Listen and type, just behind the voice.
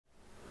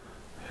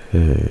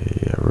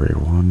Hey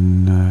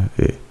everyone,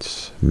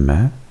 it's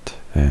Matt,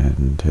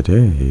 and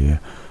today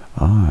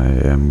I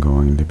am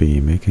going to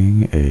be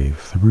making a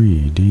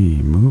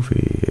 3D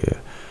movie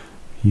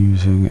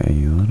using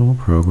a little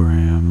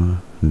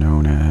program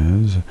known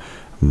as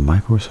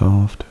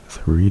Microsoft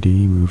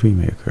 3D Movie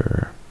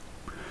Maker.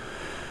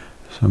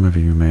 Some of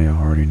you may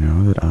already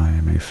know that I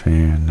am a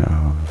fan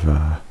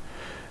of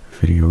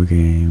video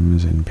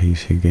games and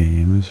PC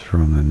games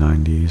from the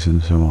 90s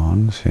and so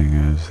on, seeing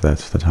as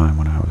that's the time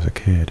when I was a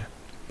kid.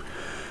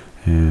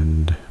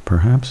 And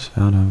perhaps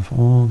out of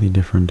all the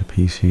different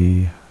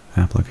PC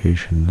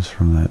applications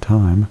from that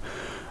time,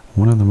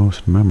 one of the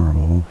most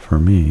memorable for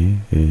me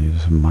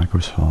is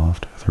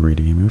Microsoft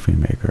 3D Movie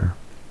Maker.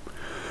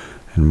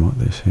 And what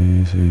this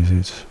is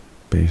it's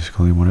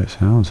basically what it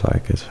sounds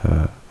like. It's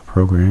a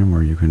program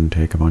where you can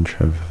take a bunch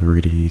of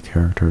 3D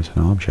characters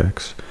and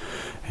objects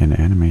and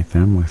animate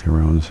them with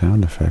your own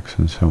sound effects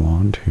and so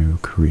on to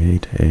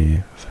create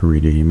a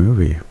 3D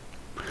movie.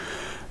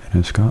 And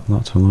it's got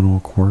lots of little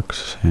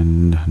quirks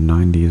and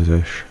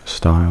 90s-ish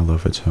style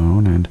of its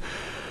own, and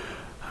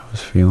I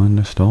was feeling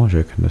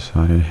nostalgic and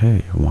decided,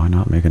 hey, why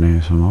not make an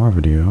ASMR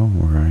video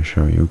where I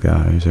show you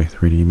guys a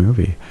 3D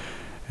movie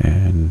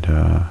and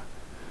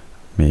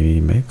maybe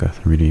make a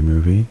 3D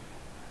movie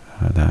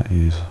that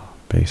is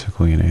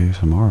basically an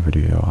ASMR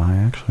video. I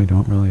actually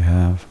don't really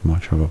have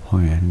much of a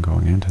plan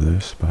going into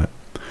this, but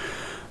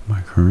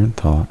my current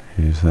thought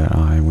is that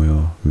I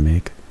will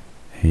make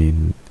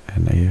an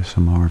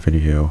ASMR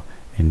video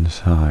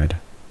inside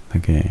the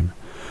game.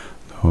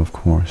 Though of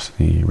course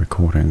the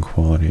recording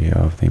quality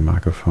of the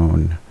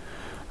microphone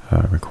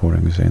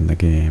recordings in the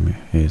game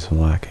is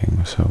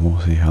lacking, so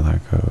we'll see how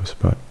that goes.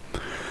 But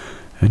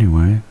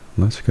anyway,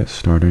 let's get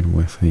started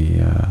with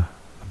the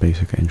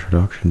basic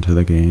introduction to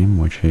the game,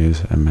 which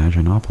is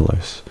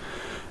Imaginopolis.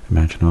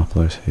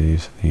 Imaginopolis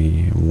is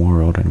the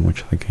world in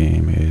which the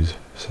game is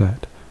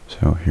set.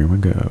 So here we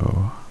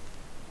go.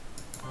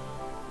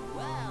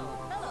 Well,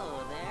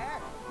 hello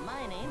there.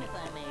 My name, if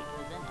I may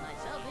present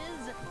myself,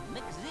 is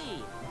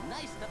McZ.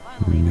 Nice to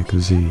finally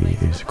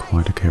McZ is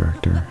quite a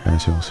character,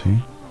 as you'll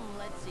see.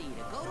 Let's see.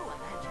 To go to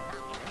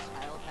Imaginopolis,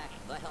 I'll pack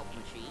the help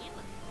machine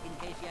in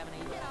case you have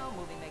any,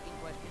 movie making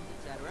questions,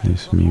 etc.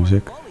 This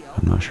music,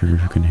 I'm not sure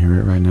if you can hear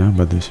it right now,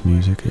 but this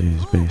music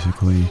is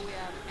basically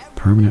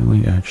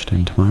permanently etched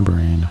into my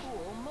brain.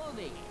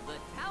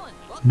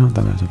 Not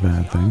that that's a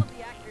bad thing.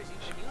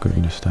 It's good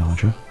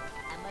nostalgia.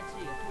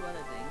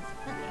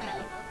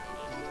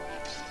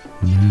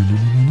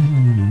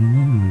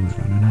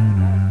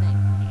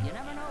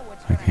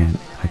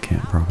 I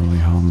can't properly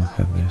hum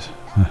at this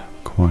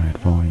quiet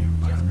volume,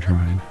 but I'm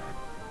trying.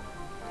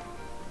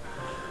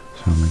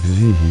 So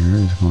McZ here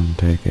is going to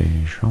take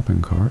a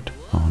shopping cart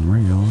on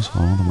rails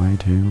all the way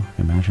to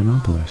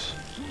Imaginopolis.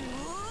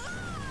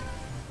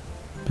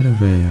 Bit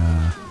of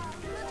a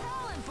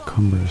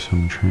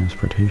cumbersome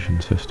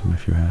transportation system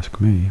if you ask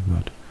me,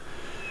 but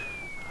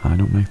I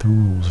don't make the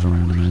rules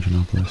around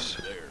Imaginopolis.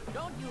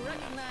 Don't you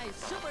recognize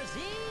Super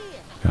Z?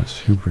 Got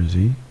Super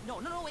Z. No,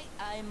 wait.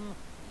 I'm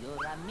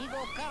your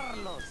amigo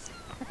Carlos.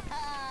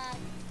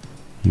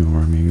 Your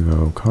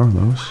amigo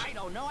Carlos. I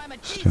don't know. I'm a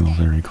Still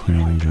very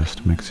clearly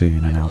just McZ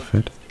in an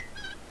outfit.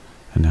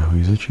 And now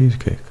he's a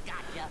cheesecake.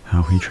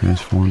 How he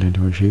transformed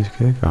into a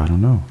cheesecake, I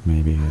don't know.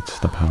 Maybe it's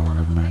the power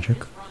of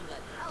magic,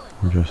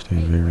 or just a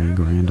very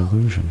grand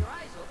illusion.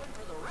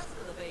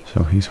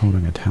 So he's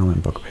holding a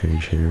talent book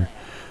page here.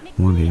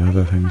 One of the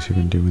other things you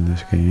can do in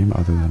this game,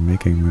 other than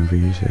making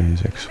movies,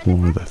 is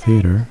explore the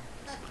theater,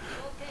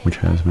 which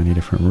has many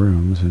different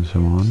rooms and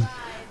so on.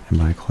 And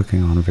by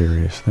clicking on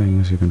various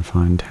things, you can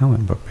find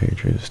talent book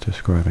pages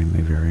describing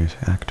the various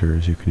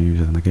actors you can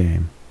use in the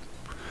game.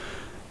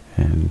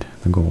 And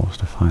the goal is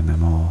to find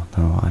them all,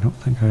 though I don't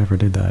think I ever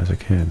did that as a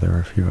kid. There are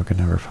a few I could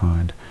never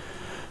find.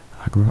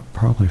 I could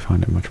probably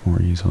find it much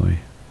more easily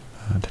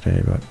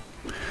today, but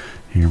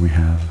here we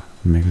have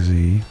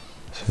McZ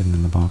sitting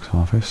in the box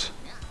office,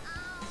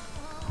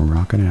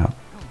 rocking out.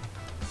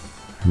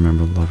 I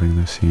remember loving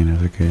this scene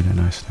as a kid, and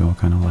I still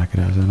kind of like it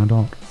as an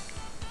adult.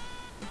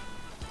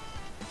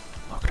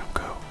 Look at him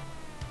go.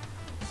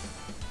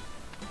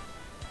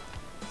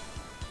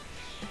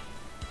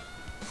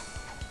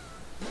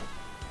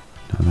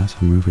 Now that's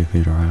a movie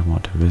theater I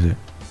want to visit.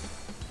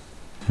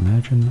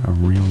 Imagine a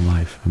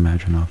real-life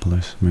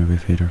Imaginopolis movie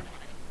theater.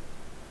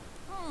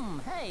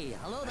 Hey,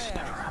 hello It's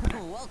there. never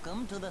happening.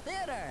 Welcome to the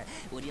theater.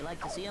 Would you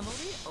like to see a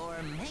movie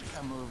or make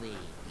a movie?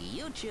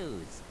 You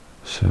choose.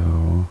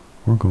 So,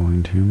 we're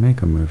going to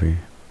make a movie.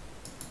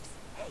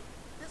 Hey,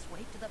 this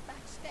way to the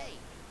backstage.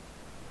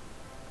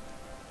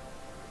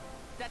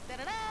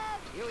 Da-da-da-da!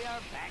 Here we are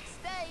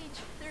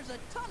backstage. There's a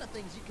ton of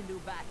things you can do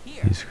back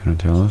here. He's going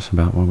to tell us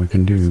about what we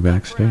can do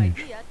backstage.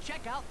 Idea,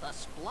 check out the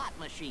Splot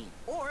Machine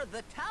or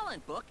the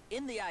Talent Book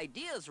in the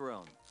Ideas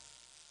Room.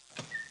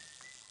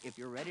 If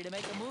you're ready to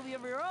make a movie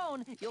of your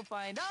own, you'll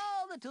find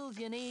all the tools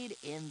you need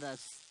in the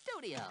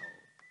studio.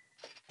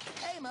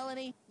 Hey,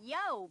 Melanie.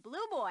 Yo,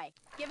 Blue Boy,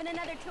 giving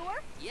another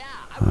tour? Yeah,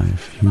 I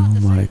feel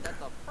like,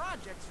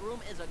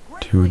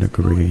 to a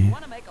degree,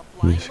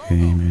 This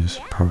game is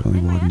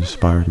partly what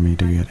inspired me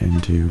to get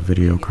into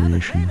video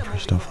creation for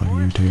stuff like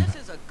YouTube. This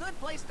is a good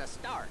place to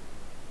start.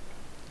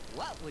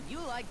 What would you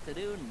like to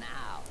do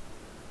now?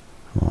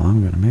 Well,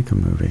 I'm gonna make a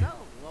movie. So,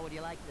 what would you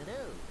like to do?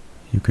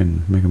 You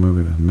can make a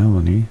movie with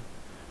Melanie,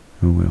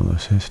 who will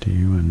assist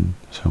you and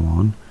so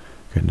on.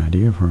 Get an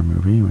idea for a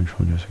movie, which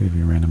will just give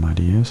you random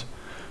ideas.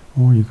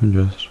 Or you can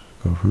just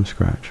go from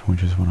scratch,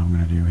 which is what I'm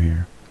gonna do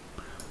here.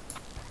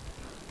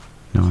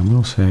 Now I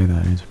will say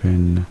that it's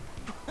been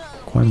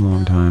quite a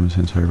long time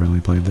since I really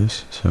played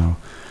this, so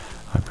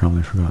I've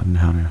probably forgotten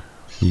how to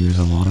use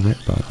a lot of it,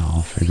 but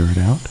I'll figure it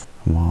out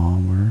while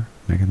we're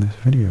making this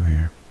video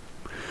here.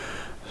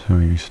 So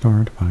you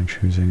start by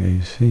choosing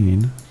a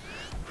scene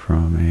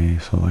from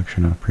a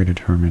selection of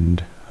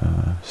predetermined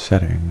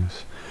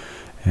settings,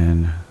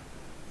 and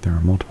there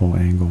are multiple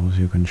angles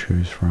you can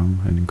choose from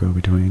and go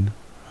between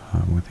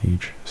with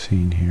each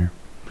scene here.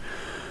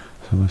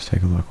 So let's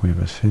take a look. We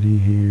have a city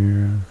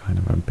here, kind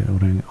of a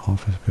building,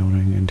 office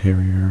building,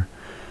 interior,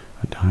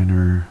 a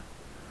diner,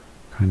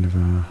 kind of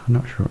a, I'm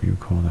not sure what you would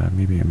call that,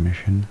 maybe a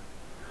mission,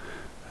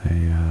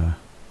 a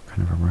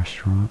kind of a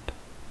restaurant,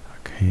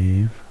 a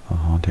cave, a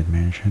haunted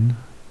mansion,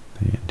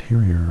 the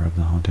interior of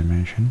the haunted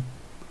mansion,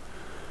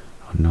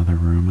 another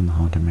room in the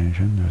haunted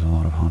mansion. There's a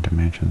lot of haunted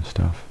mansion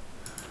stuff.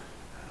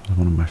 It was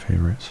one of my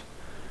favorites.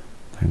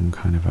 Then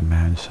kind of a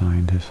mad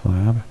scientist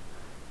lab,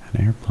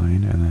 an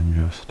airplane, and then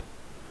just,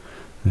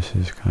 this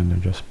is kind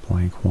of just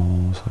blank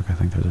walls, like I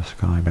think there's a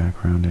sky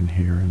background in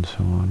here and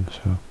so on.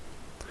 So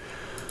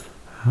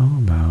how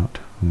about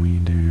we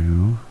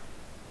do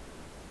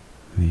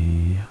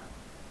the,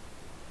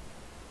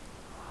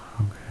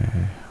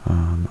 okay,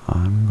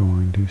 I'm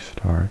going to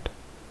start,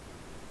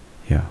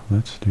 yeah,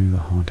 let's do the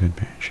haunted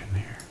mansion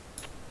here.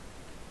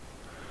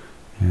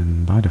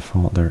 And by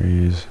default there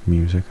is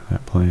music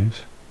that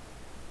plays.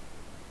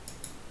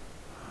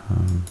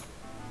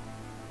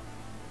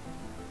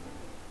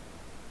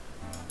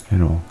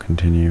 It'll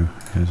continue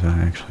as I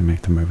actually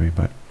make the movie,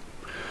 but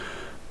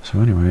so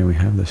anyway, we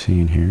have the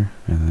scene here,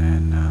 and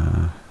then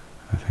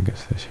I think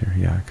it's this here,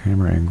 yeah,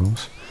 camera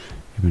angles.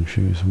 You can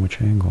choose which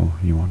angle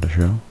you want to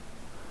show.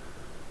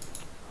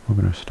 We're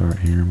going to start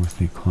here with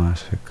the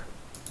classic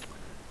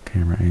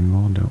camera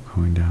angle,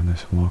 going down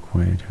this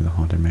walkway to the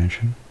haunted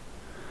mansion.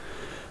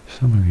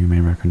 Some of you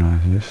may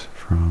recognize this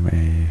from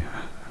a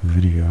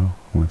video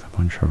with a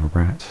bunch of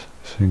rats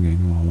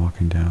singing while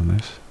walking down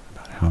this,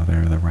 about how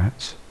they're the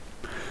rats.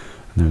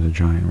 And there's a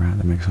giant rat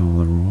that makes all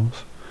the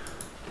rules.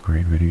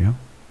 Great video.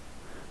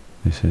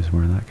 This is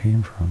where that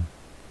came from.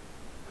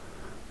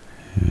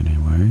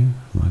 Anyway,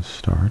 let's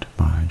start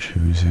by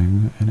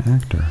choosing an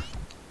actor.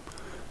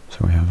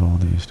 So we have all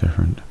these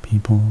different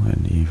people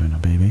and even a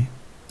baby.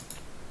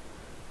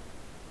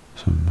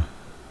 Some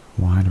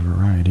wide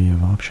variety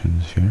of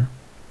options here.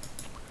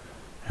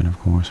 And of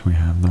course we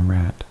have the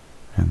rat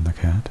and the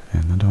cat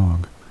and the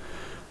dog.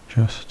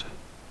 Just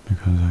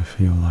because I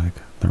feel like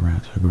the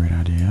rat's a great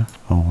idea,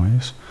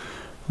 always,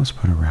 let's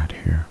put a rat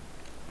here.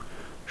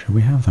 Should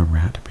we have the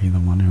rat be the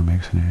one who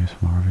makes an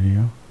ASMR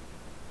video?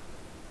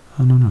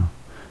 I don't know.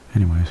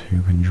 Anyway, so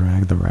you can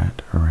drag the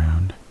rat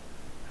around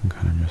and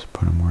kind of just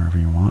put him wherever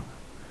you want.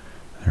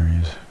 There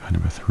is kind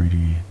of a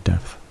 3D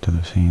depth to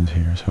the scenes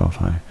here, so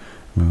if I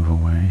move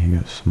away, he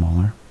gets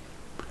smaller.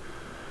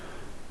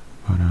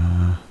 But,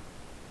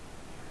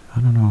 I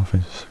don't know if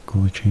it's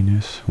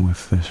glitchiness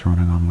with this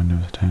running on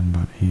Windows 10,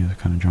 but he is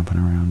kind of jumping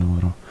around a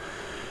little.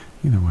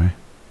 Either way,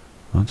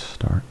 let's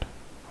start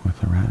with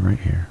the rat right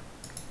here.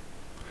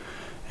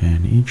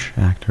 And each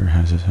actor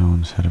has his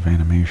own set of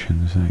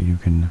animations that you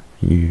can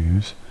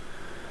use.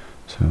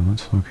 So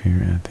let's look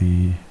here at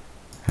the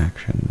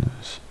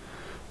actions.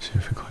 So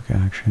if you click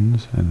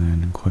actions and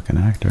then click an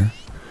actor,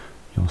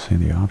 you'll see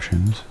the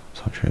options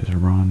such as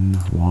run,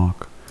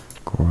 walk,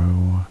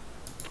 grow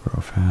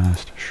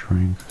fast,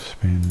 shrink,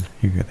 spin.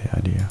 You get the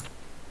idea.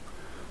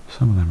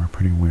 Some of them are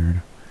pretty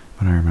weird,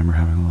 but I remember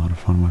having a lot of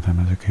fun with them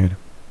as a kid.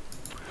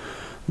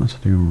 Let's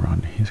do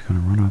run. He's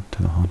going to run up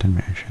to the haunted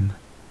mansion.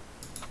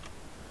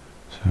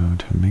 So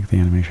to make the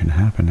animation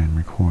happen and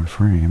record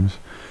frames,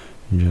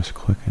 you just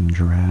click and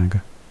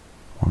drag,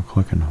 or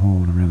click and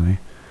hold really,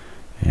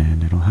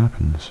 and it'll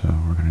happen. So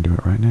we're going to do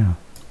it right now.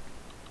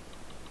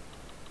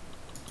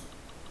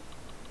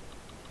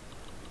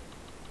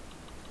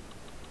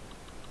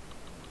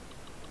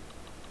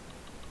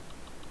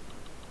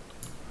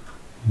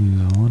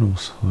 He's a little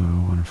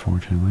slow,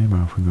 unfortunately,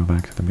 but if we go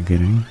back to the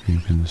beginning, you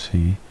can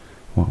see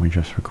what we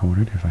just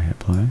recorded if I hit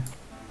play.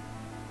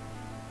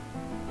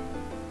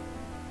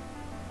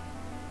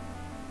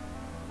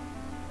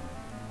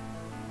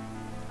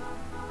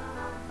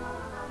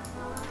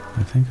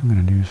 I think I'm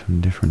going to do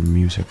some different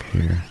music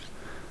here.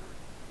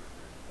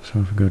 So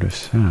if we go to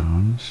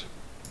sounds,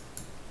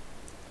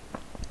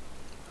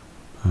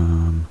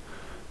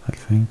 I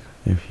think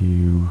if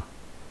you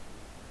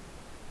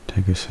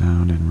take a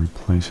sound and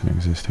replace an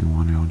existing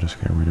one, it'll just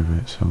get rid of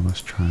it. So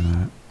let's try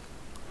that.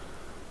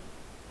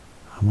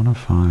 I want to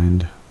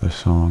find the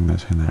song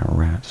that's in that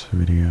Rats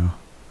video.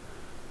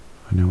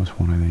 I know it's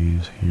one of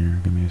these here.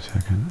 Give me a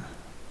second.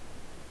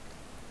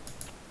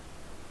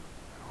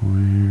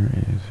 Where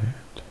is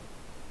it?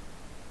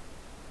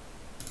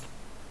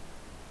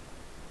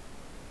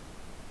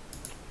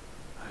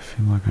 I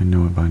feel like I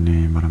know it by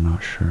name, but I'm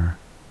not sure.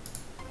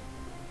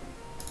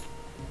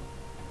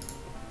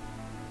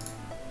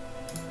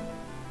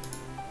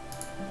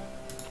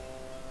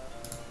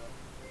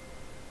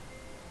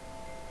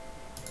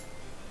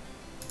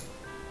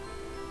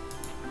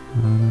 I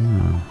don't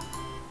know.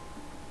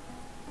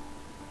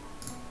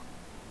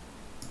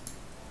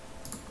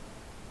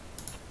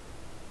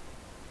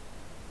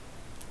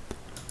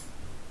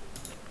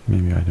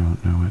 Maybe I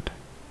don't know it.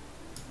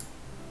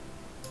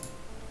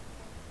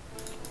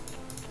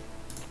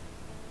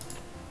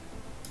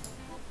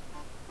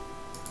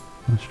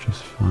 Let's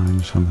just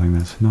find something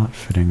that's not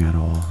fitting at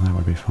all. That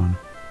would be fun.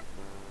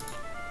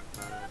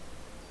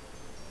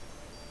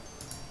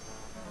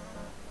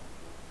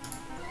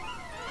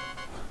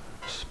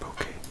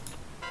 Spooky.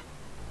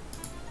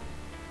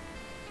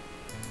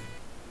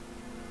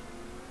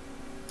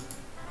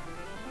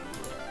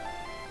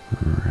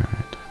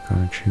 Alright,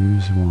 gotta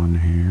choose one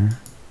here.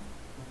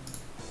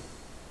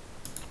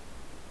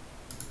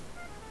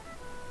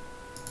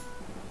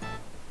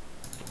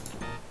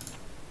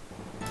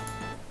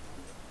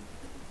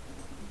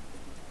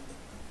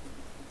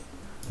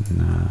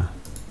 Nah.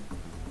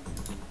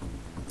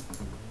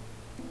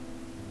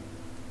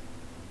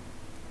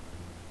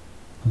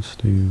 Let's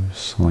do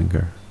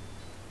Slinger.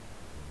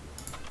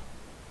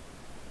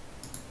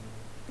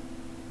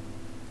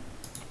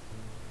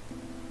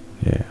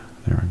 Yeah,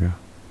 there we go.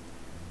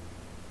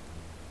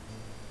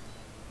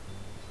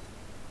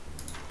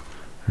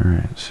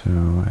 Alright,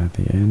 so at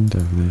the end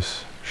of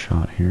this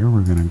shot here,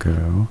 we're gonna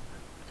go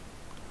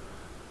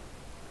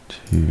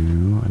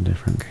to a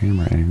different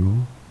camera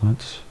angle.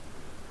 Let's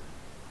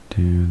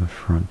do the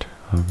front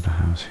of the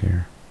house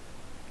here.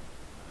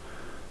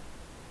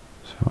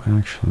 So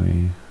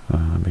actually,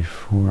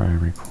 before I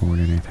record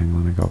anything,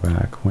 let me go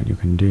back. What you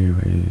can do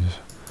is,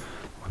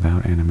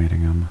 without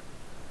animating them,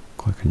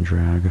 click and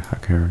drag a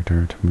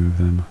character to move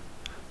them.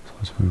 So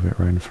let's move it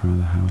right in front of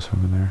the house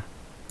over there.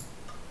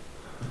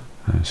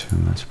 I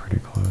assume that's pretty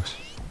close.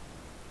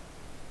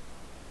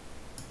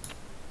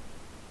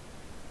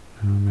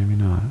 No, maybe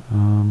not.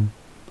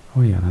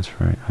 Oh yeah,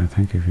 that's right. I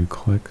think if you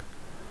click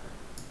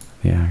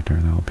the actor,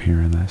 they'll appear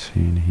in that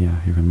scene.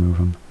 Yeah, you can move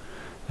them.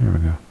 There we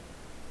go.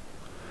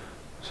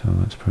 So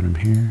let's put him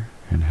here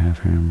and have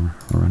him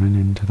running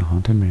into the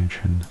Haunted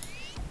Mansion.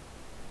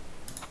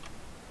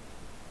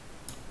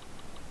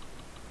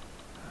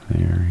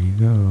 There he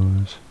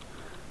goes.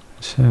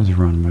 It says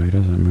run, but he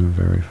doesn't move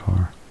very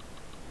far.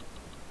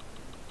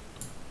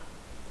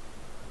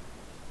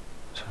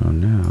 So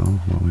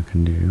now what we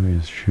can do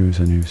is choose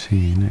a new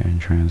scene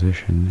and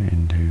transition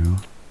into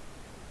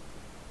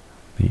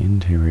the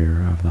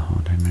interior of the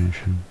Haunted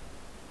Mansion.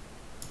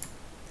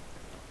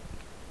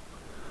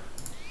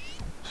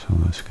 So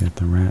let's get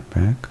the rat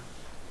back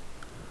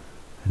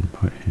and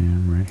put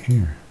him right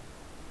here.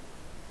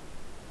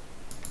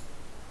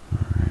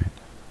 Alright,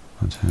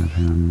 let's have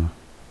him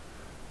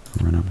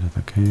run up to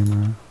the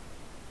camera.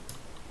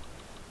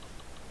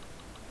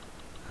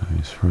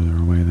 He's further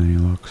away than he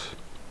looks.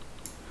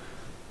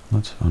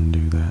 Let's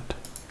undo that.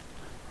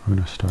 We're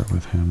going to start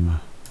with him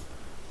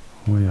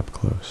way up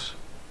close.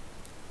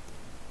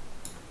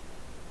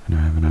 And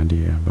I have an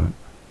idea, but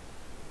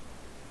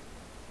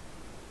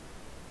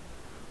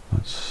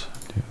let's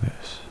do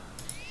this.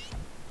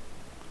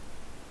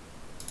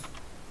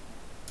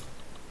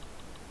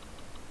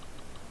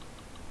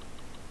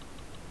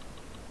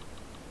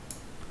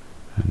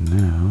 And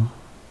now,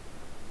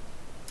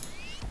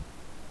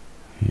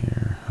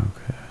 here,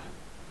 okay.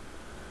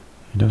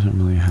 He doesn't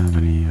really have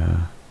any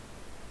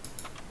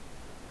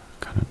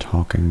kind of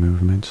talking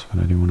movements,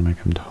 but I do want to make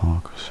him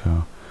talk,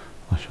 so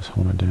let's just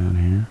hold it down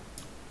here.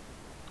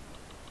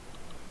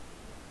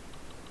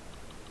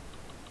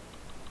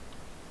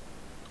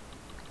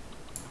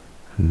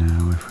 And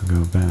now if we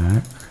go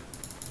back,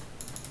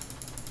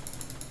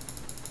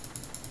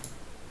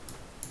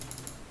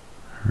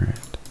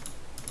 alright.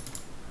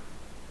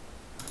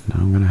 Now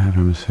I'm going to have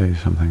him say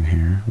something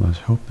here. Let's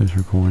hope this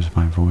records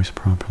my voice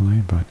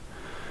properly, but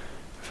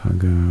if I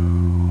go,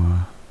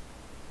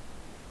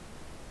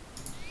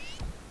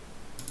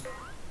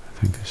 I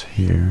think it's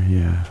here,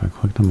 yeah, if I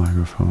click the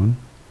microphone,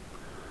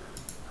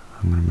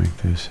 I'm going to make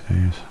this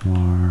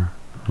ASMR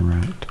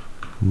Rat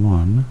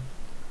 1,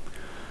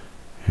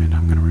 and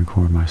I'm going to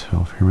record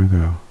myself. Here we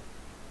go.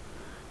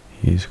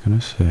 He's going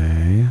to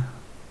say,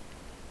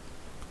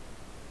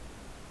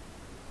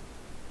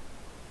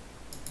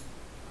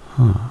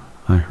 huh,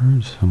 I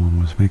heard someone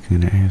was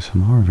making an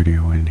ASMR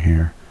video in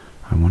here.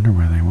 I wonder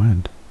where they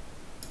went.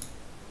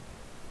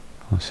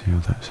 Let's see how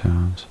that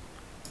sounds.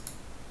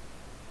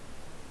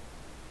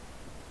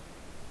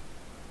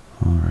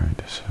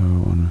 Alright, so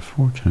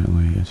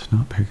unfortunately it's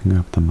not picking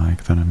up the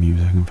mic that I'm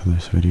using for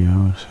this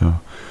video,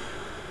 so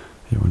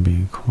it would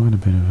be quite a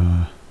bit of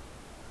a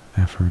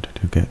effort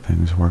to get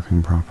things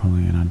working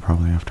properly, and I'd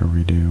probably have to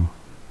redo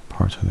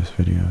parts of this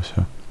video,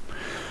 so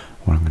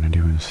what I'm going to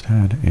do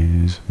instead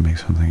is make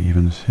something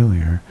even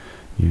sillier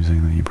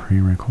using the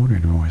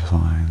pre-recorded voice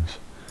lines.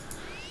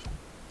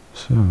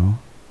 So,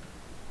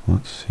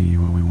 let's see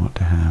what we want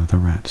to have the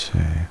rat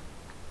say.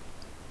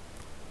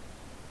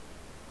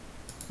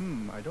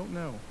 I don't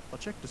know. I'll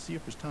check to see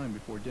if there's time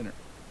before dinner.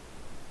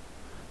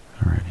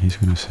 Alright, he's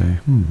going to say,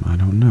 I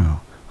don't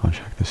know. I'll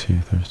check to see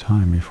if there's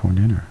time before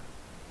dinner.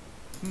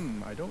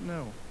 I don't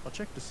know. I'll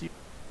check to see.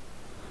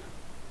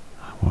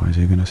 Why is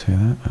he going to say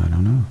that? I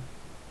don't know.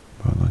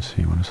 But let's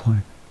see what it's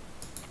like.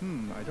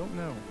 I don't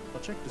know.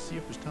 I'll check to see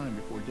if there's time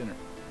before dinner.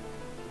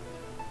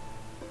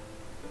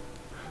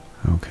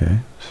 Okay,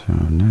 so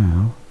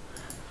now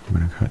I'm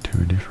going to cut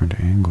to a different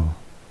angle.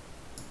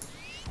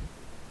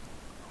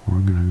 We're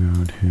going to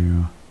go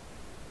to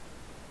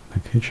the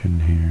kitchen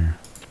here.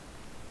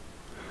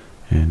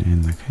 And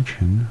in the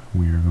kitchen,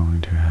 we are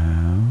going to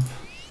have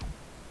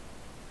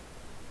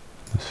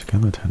the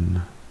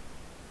skeleton.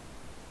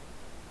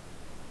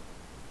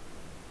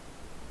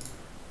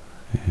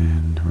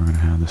 And we're going to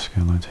have the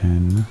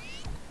skeleton.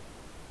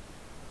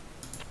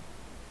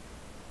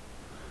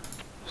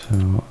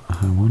 So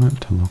I want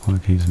it to look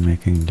like he's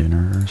making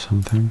dinner or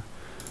something.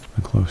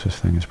 The closest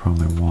thing is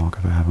probably walk,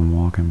 if I have him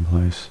walk in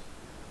place.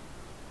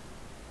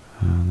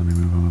 Let me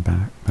move him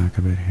back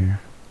a bit here.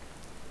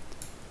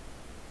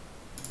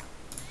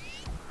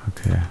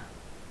 Okay,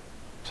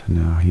 so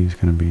now he's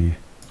going to be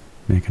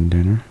making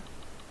dinner.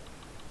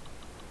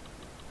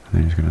 And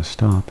then he's going to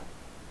stop.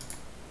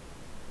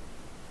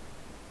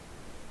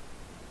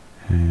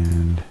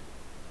 And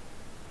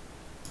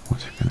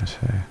what's he going to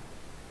say?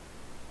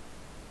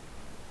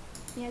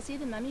 May I see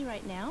the mummy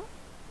right now?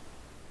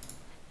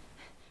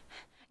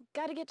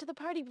 Gotta get to the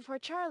party before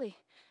Charlie.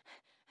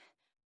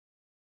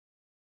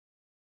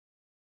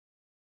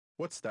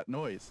 What's that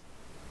noise?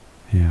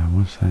 Yeah,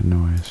 what's that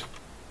noise?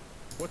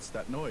 What's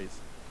that noise?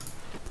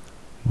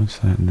 What's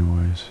that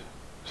noise?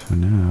 So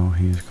now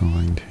he's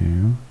going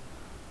to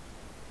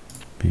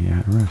be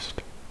at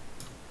rest.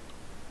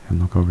 And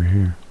look over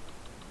here.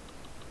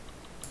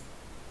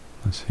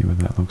 Let's see what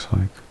that looks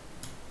like.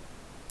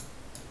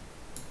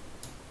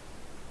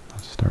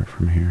 Let's start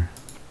from here.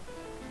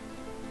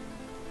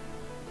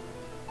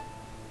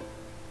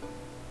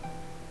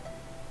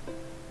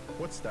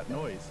 What's that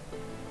noise?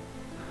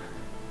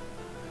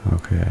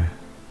 Okay.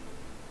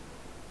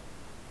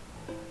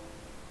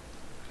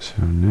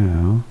 So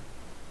now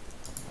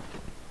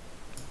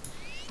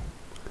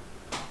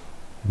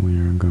we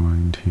are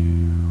going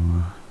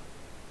to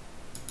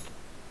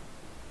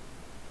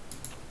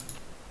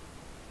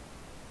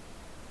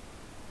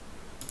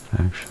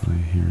actually,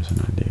 here's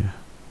an idea.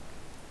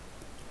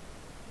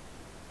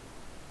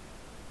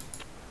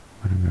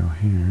 I'm going to go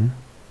here.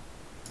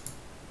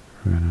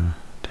 We're going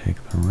to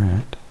take the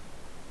rat,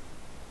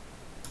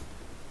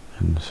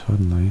 and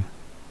suddenly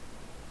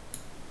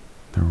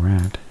the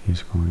rat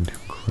is going to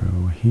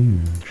grow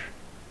huge.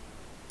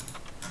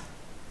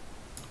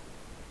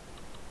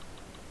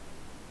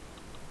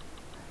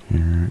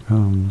 Here it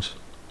comes.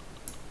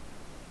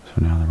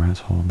 So now the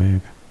rat's all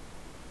big.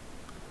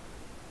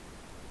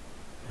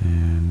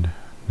 And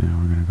now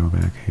we're going to go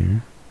back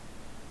here.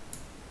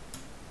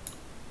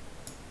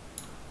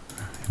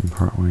 And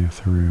partway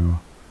through,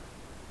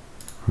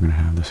 we're going to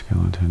have the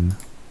skeleton.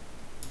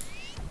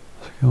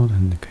 The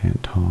skeleton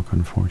can't talk,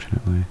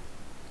 unfortunately.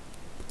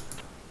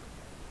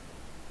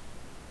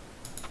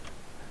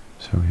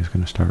 So he's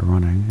going to start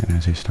running, and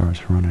as he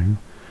starts running,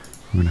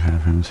 we're going to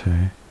have him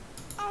say,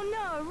 Oh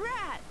no, a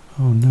rat!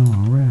 "Oh no,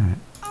 a rat!"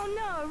 Oh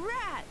no, a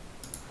rat!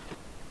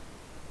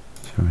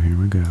 So here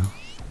we go.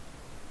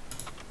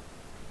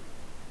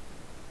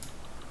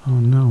 Oh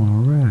no,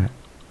 a rat!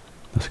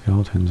 The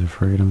skeleton's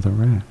afraid of the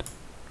rat.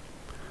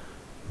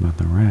 But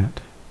the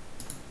rat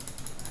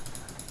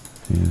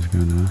is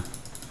gonna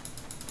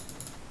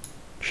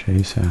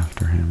chase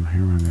after him.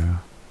 Here we go.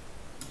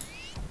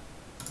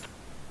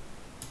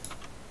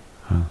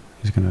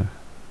 He's gonna,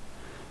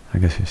 I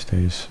guess he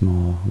stays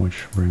small,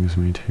 which brings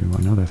me to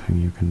another thing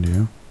you can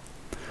do,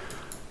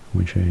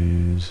 which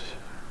is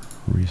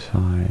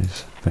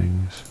resize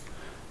things.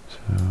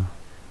 So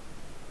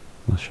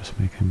let's just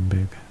make him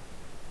big.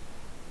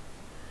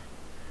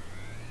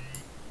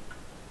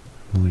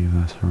 I believe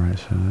that's the right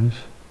size.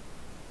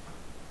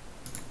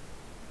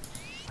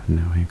 And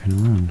now he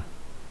can run.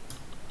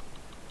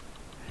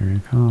 Here he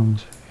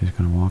comes. He's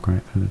going to walk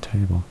right through the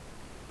table.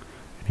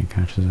 And he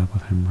catches up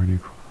with him pretty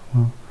quick.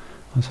 Well,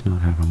 let's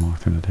not have him walk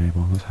through the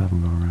table. Let's have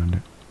him go around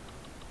it.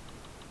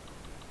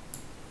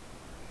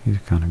 He's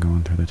kind of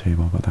going through the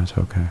table, but that's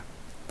okay.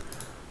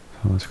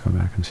 So let's go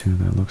back and see what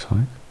that looks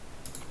like.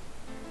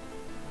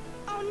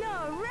 Oh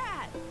no, a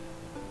rat!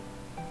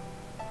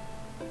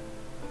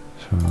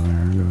 So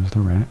there goes the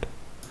rat.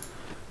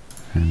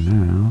 And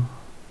now,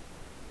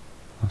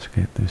 let's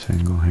get this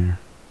angle here.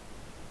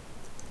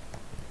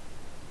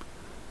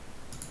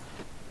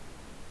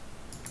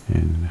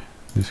 And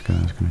this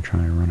guy's going to try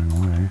running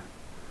away.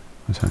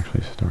 Let's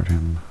actually start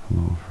him a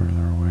little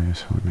further away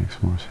so it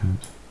makes more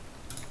sense.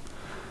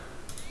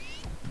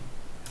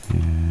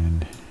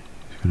 And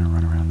he's going to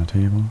run around the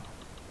table.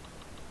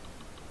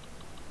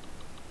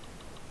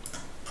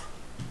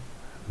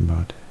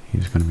 but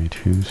he's going to be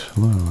too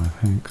slow, I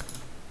think.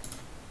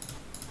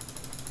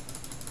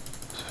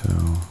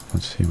 So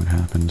let's see what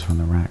happens when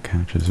the rat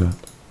catches up.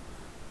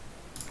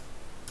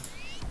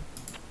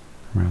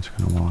 The rat's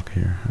going to walk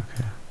here,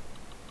 okay.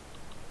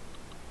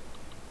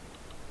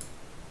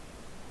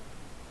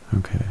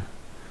 Okay,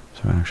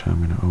 so actually I'm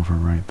going to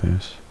overwrite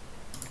this.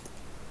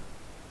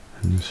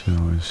 And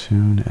so as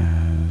soon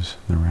as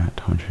the rat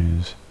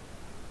touches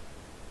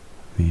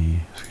the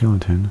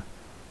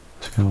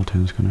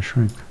skeleton's going to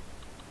shrink.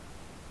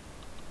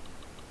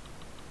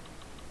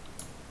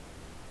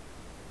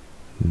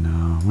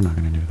 No, we're not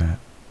going to do that.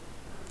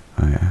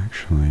 I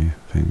actually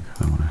think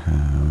I want to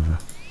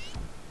have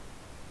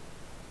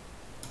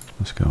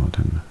the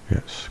skeleton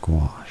get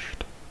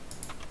squashed.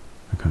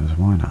 Because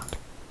why not?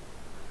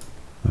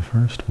 The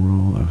first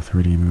rule of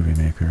 3D Movie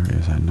Maker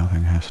is that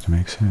nothing has to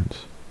make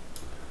sense.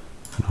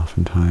 And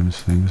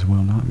oftentimes things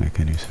will not make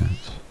any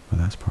sense, but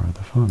that's part of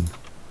the fun.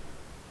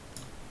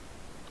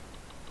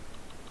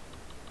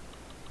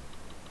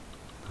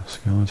 The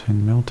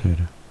skeleton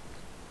melted.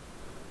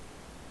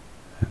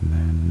 And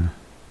then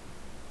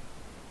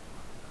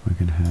we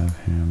can have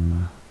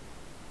him,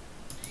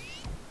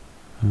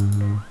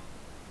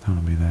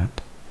 that'll be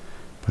that.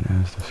 But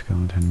as the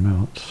skeleton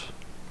melts,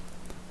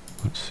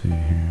 let's see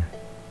here.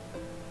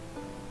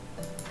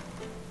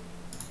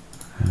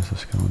 As the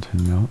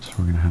skeleton melts,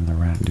 we're going to have the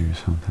rat do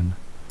something.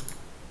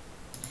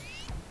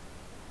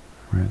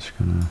 The rat's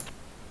going to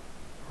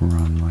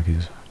run like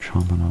he's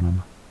chomping on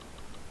him.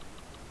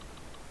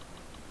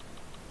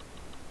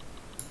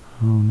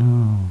 Oh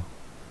no,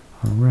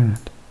 a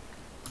rat.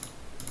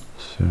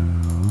 So,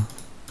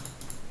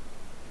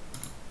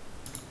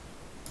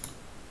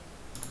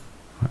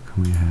 what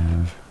can we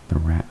have the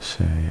rat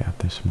say at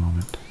this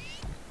moment?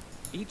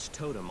 Each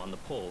totem on the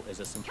pole is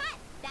a symbol. Cut!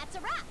 That's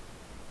a rat!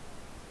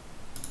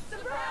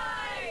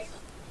 Surprise!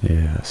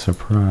 Yeah,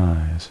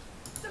 surprise.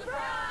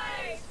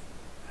 Surprise!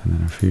 And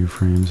then a few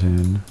frames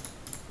in,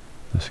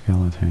 the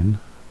skeleton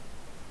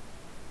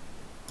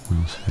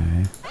will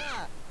say,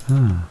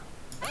 ah.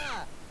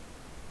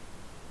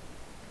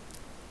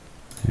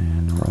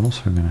 And we're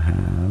also going to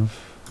have,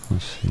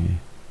 let's see,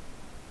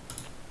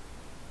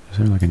 is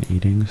there like an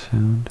eating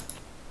sound?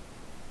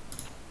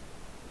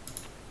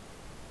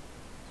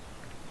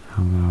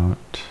 How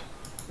about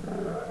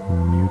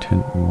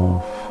mutant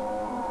wolf?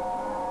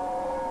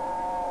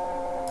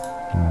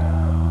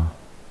 No,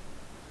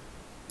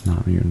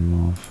 not mutant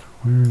wolf.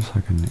 Where's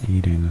like an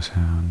eating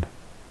sound?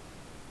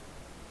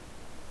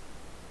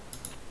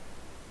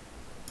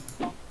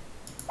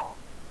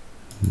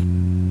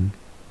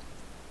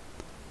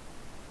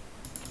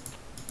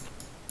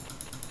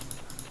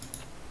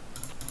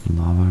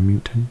 Lava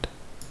mutant?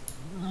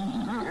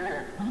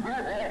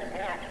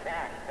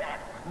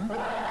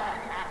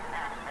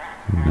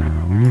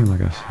 No, we need like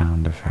a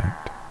sound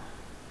effect.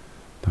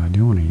 Though I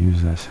do want to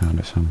use that sound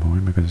at some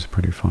point because it's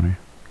pretty funny.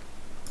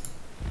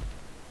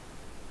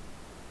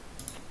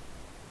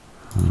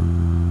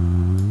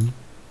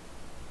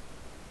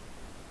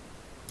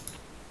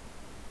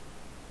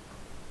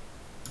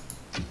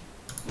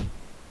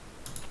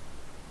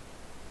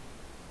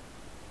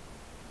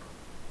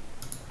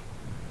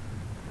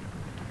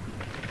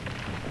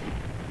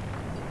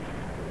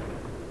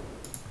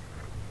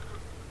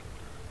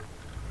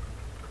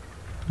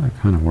 That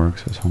kind of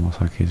works. It's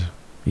almost like he's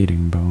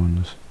eating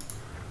bones.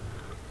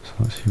 So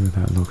let's see what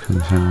that looks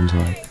and sounds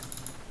like.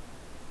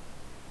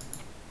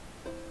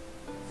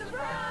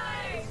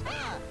 Surprise!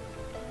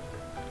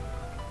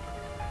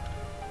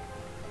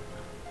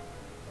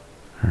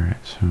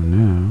 Alright, so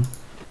now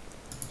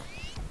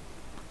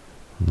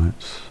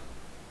let's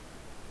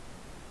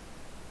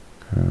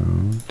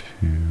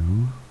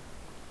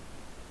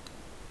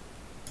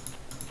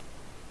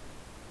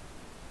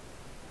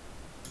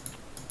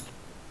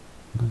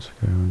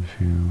go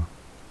to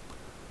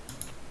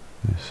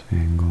this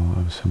angle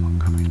of someone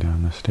coming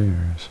down the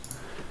stairs.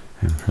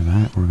 And for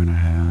that we're going to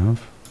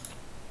have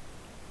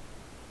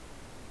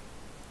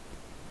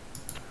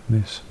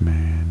this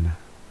man.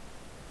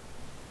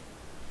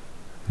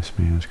 This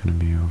man is going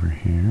to be over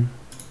here.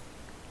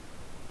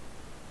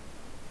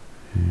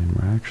 And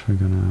we're actually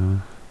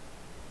going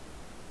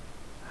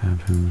to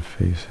have him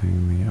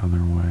facing the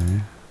other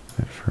way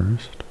at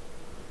first.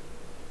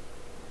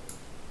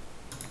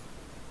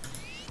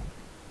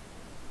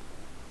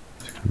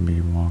 He's going to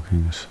be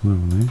walking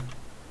slowly.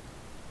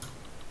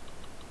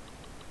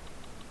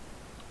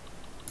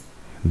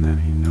 And then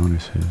he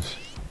notices,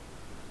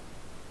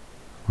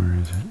 where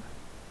is it?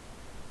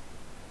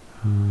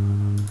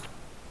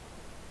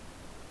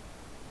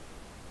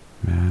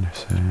 Mad,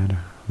 sad,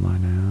 lie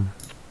down.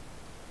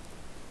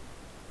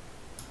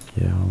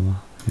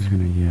 Yell. He's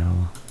gonna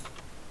yell.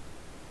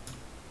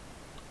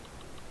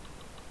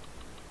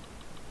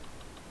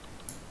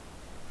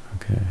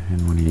 Okay,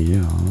 and when he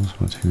yells,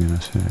 what's he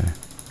gonna say?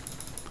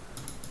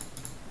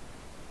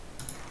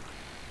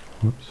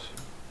 Whoops.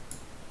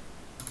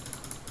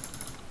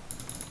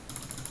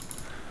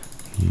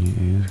 He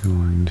is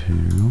going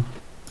to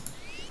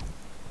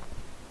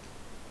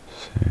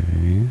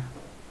say,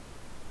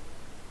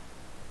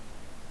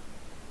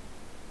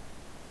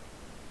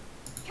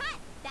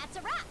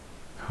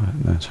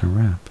 But that's a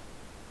wrap.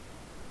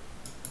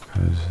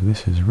 Because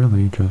this is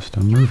really just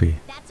a movie.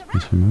 That's a wrap.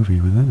 It's a movie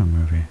within a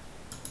movie.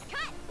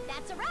 Cut.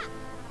 That's a wrap.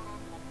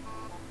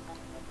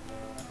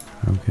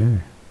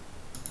 Okay.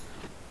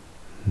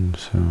 And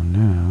so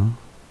now,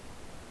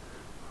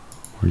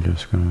 we're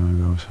just gonna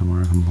go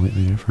somewhere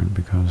completely different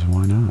because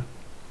why not?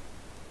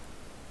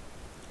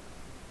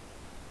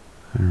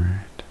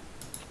 Alright.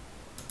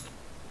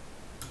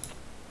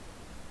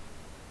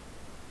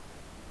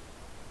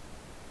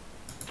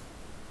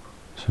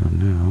 So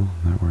now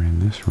that we're in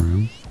this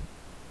room,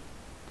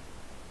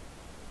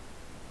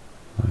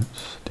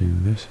 let's do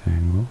this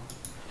angle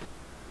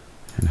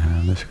and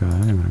have this guy,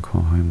 I'm going to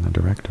call him the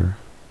director,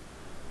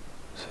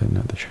 sitting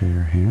at the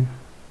chair here.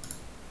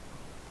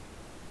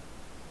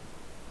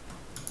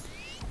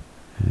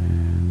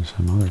 And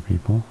some other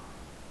people.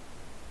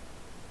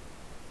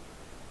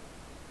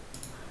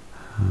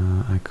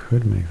 I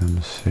could make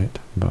them sit,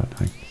 but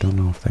I don't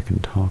know if they can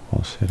talk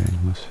while sitting.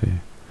 Let's see.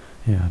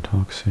 Yeah,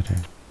 talk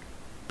sitting.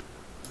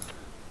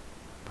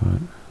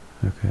 But,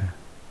 okay.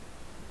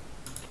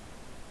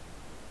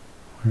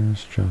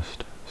 Where's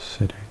just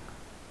sitting?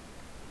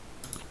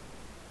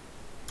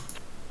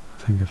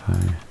 I think if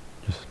I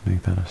just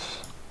make that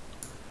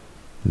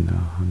no,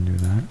 undo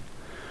that.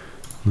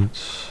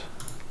 Let's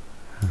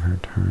have her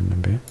turn a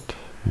bit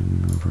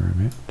and move her a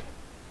bit.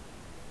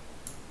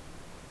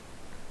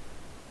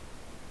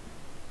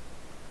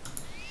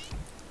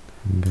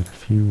 And get a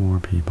few more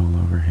people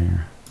over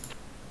here.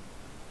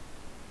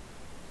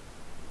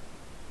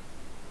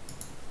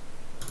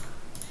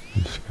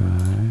 This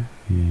guy,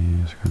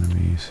 he's going to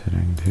be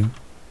sitting too.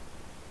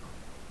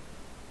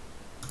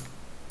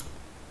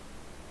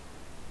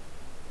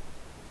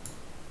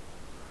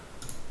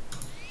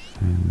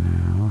 And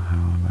now,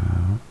 how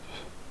about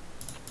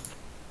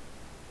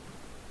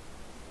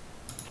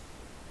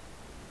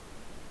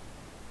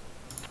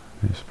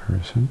this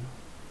person?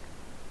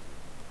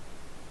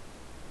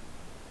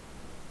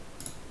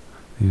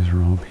 These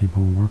are all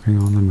people working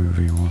on the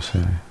movie, we'll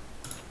say.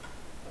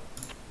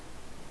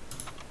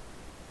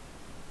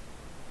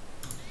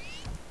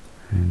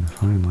 And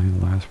finally,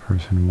 the last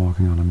person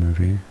walking on a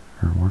movie,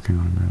 or working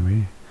on a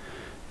movie,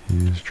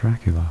 is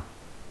Dracula.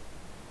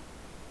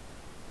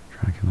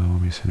 Dracula will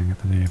be sitting at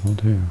the table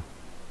too.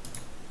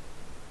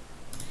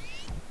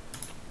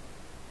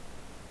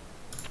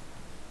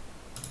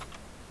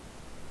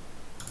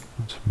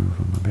 Let's move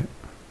him a bit.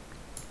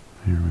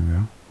 Here we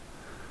go.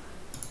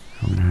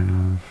 I'm going to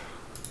have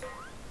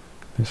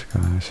this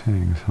guy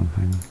saying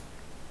something.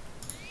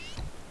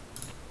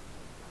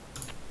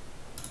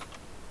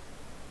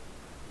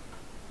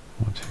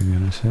 What's he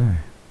gonna say?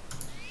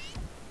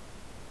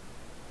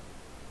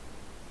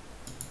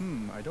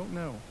 I don't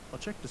know. I'll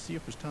check to see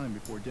if there's time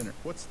before dinner.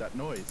 What's that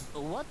noise?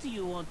 What do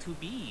you want to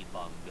be,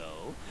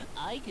 Bongo?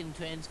 I can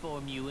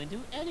transform you into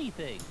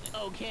anything,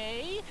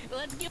 okay?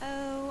 Let's get...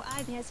 Oh,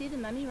 may I see the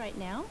mummy right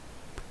now?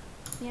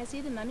 May I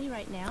see the mummy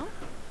right now?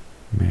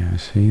 May I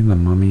see the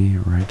mummy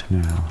right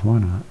now? Why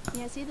not?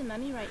 May I see the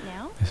mummy right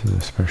now? This is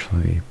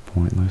especially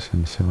pointless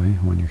and silly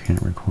when you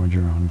can't record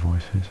your own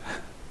voices.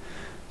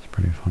 It's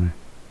pretty funny.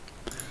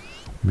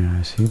 May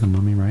I see the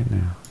mummy right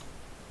now?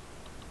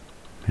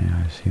 May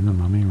I see the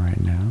mummy right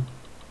now?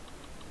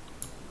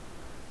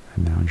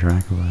 And now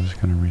Dracula is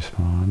going to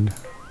respond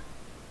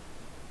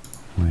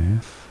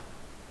with...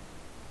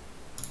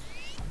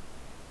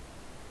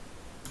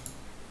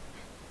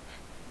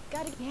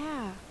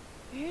 Yeah,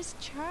 where's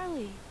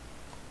Charlie?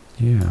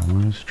 Yeah,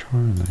 where's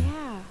Charlie?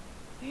 Yeah,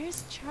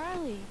 where's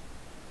Charlie?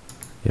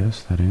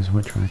 Yes, that is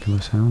what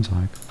Dracula sounds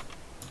like.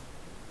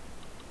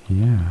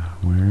 Yeah,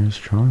 where is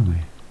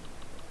Charlie?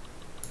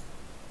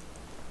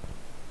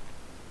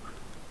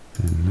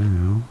 And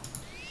now,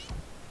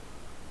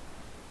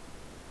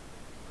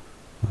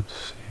 let's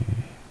see.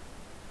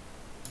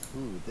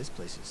 Ooh, this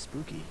place is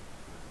spooky.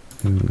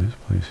 Ooh, this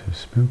place is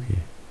spooky.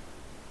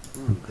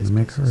 Ooh, Let's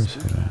make her say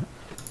that.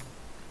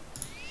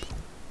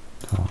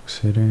 Talk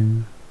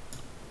sitting.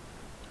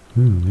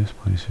 Ooh, this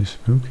place is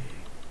spooky.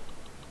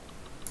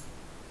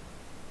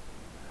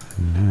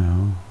 And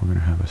now, we're going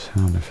to have a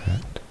sound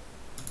effect.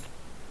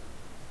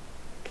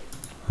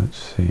 Let's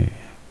see.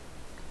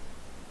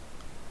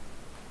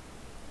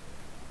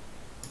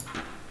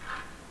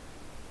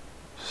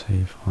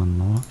 Safe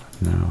unlock.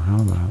 Now,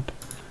 how about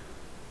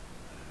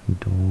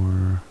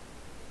door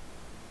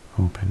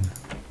open?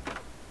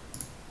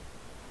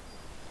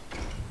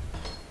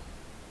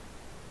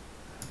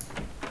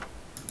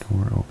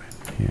 Door open,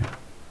 yeah.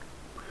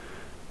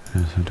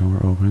 As the door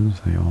opens,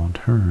 they all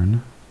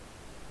turn.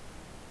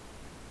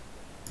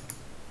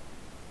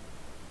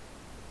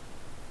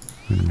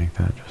 I'm going to make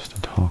that just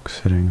a talk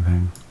sitting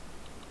thing.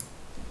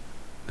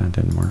 That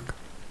didn't work.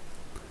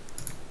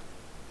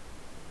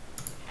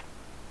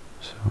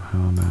 So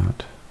how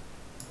about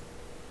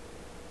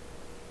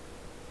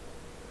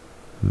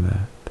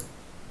that?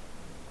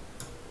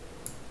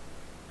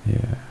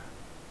 Yeah.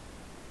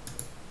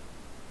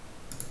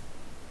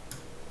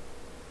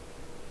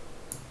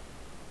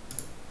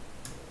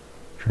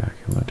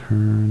 Dracula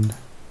turned.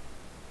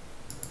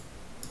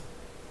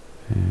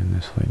 And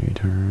this lady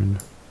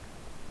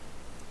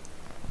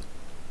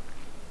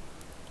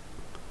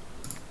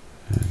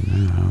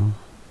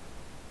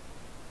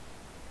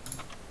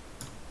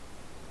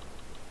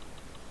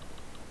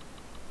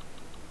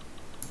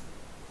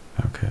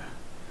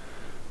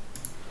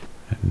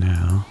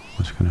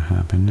what's going to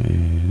happen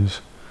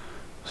is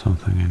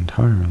something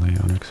entirely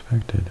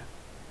unexpected.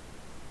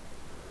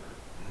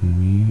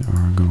 We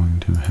are going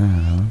to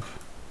have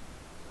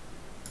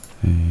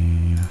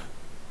a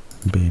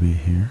baby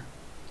here,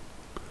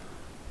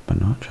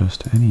 but not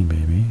just any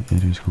baby.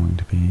 It is going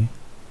to be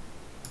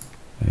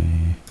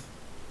a,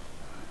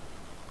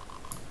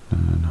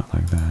 not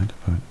like that,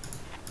 but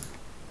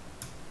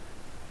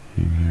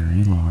a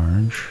very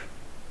large,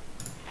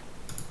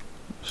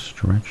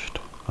 stretched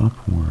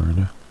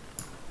upward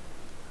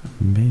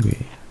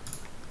baby.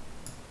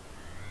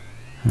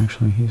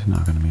 Actually, he's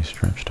not going to be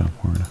stretched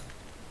upward,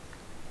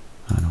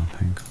 I don't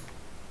think.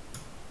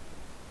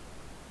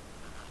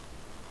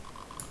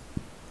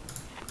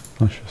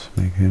 Let's just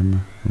make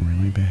him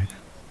really big.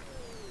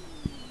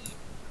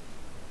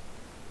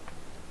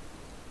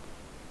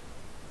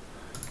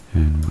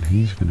 And what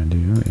he's going to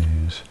do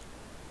is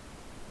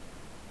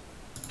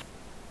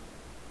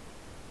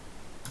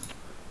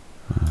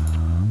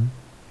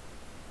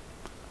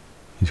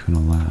he's going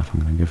to laugh. I'm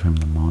going to give him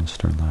the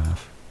monster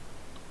laugh.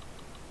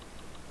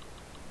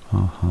 Ha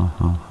ha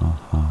ha ha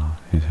ha.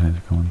 His head's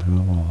going through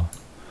the wall.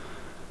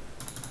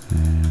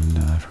 And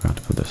I forgot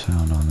to put the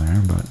sound on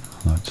there, but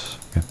let's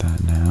get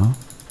that now.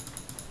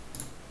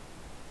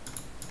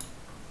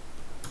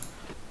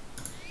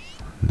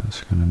 And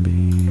that's going to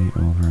be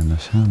over in the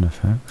sound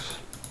effects.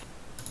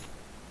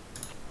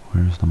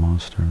 Where's the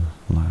monster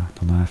laugh?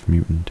 The laugh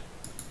mutant.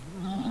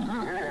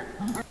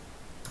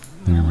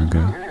 There we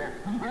go.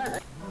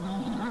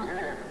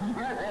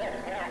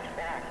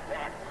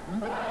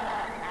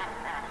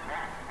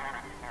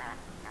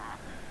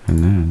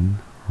 And then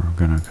we're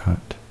gonna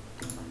cut.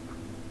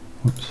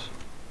 Whoops.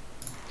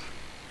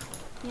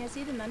 May I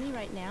see the mummy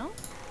right now?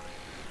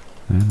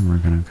 Then we're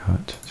gonna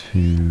cut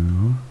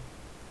to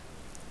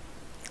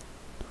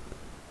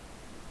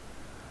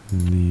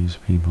these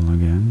people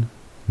again,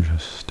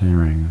 just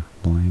staring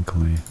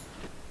blankly.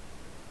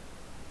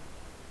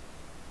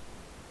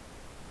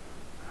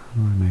 How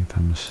do I make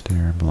them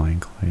stare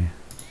blankly?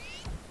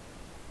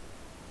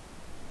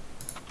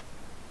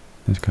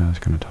 This guy's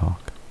gonna talk.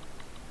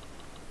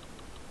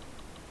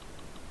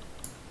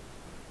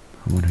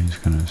 What he's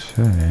gonna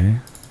say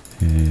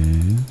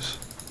is,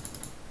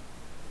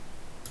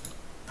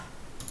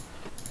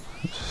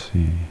 let's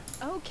see.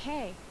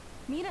 Okay.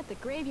 Meet at the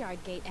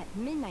graveyard gate at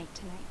midnight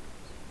tonight.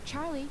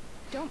 Charlie,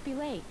 don't be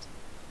late.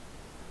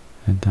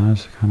 It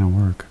does kind of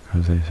work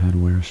because they said,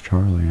 "Where's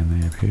Charlie?" and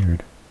they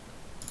appeared.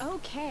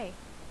 Okay.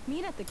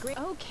 Meet at the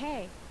graveyard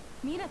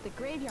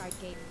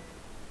gate.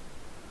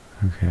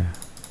 Okay.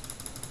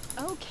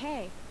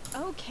 Okay.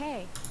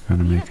 Okay.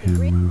 Gotta Meet make at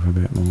the him move a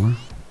bit more.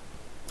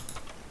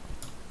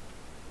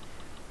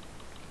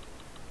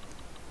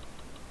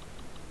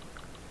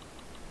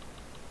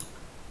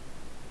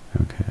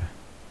 Okay.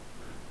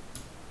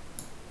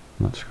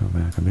 Let's go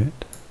back a bit.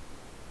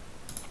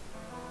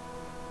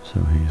 So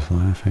he's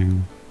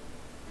laughing.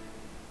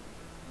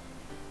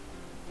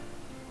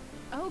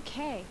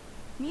 Okay.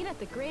 Meet at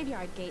the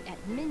graveyard gate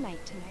at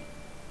midnight tonight.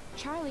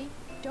 Charlie,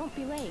 don't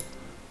be late.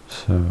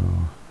 So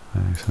I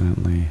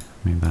accidentally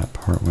made that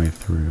part way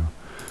through.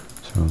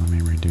 So let me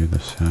redo the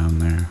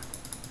sound there.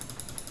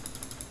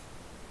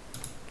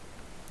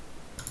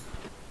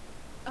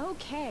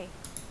 Okay.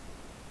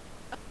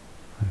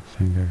 I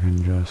think I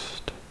can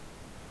just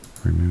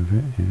remove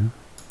it, yeah.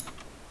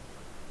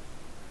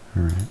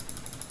 Alright.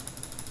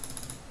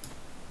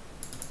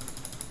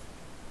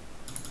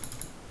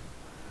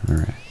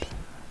 Alright.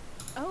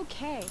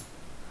 Okay.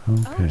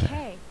 Okay.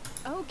 Okay.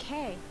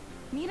 Okay.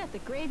 Meet at the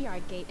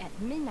graveyard gate at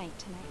midnight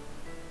tonight.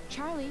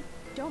 Charlie,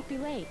 don't be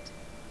late.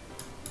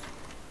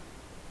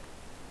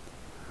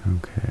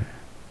 Okay.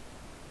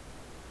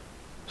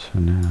 So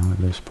now at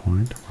this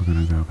point we're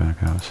going to go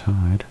back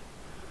outside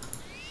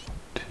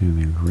to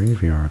the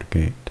graveyard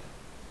gate.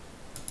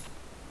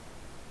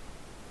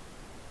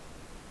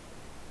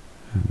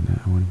 And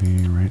that would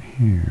be right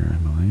here, I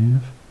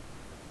believe.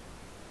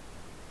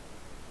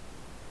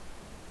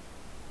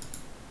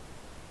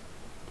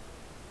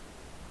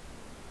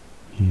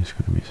 He's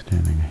going to be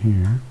standing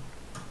here.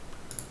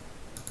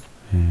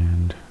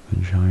 And the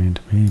giant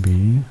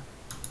baby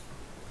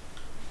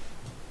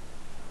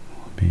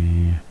will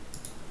be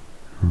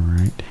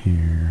right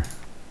here.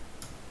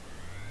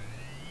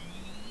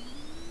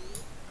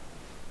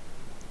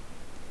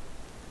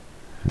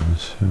 And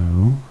so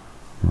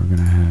we're going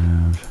to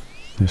have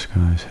this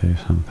guy say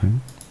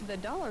something. The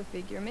dollar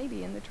figure may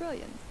be in the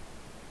trillions.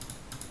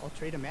 I'll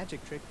trade a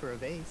magic trick for a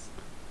vase.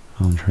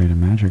 I'll trade a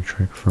magic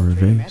trick for a Trade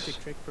a vase. magic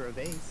trick for a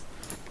vase.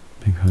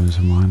 Because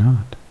why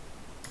not?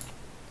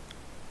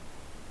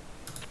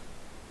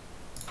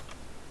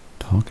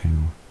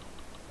 Talking.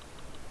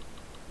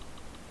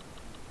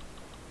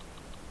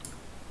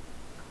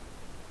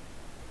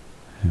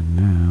 And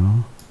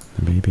now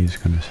the baby's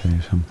gonna say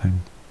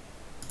something.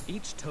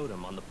 Each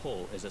totem on the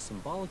pole is a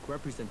symbolic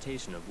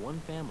representation of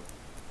one family.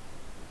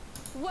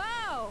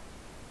 Wow!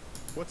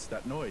 What's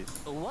that noise?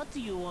 What do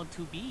you want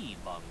to be,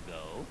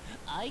 Bongo?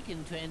 I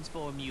can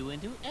transform you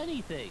into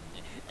anything,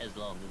 as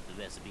long as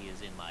the recipe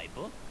is in my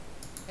book.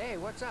 Hey,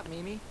 what's up,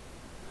 Mimi?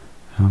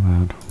 How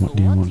about, what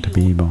do you want to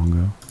be,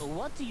 Bongo?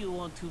 What do you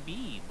want to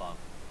be, Bongo?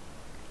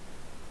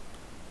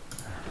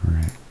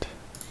 Right.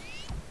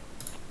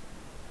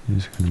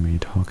 He's gonna be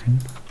talking.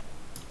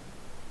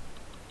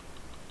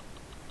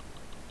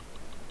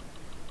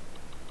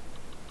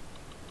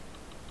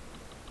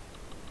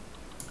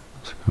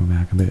 Let's go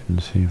back a bit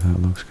and see if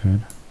that looks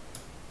good.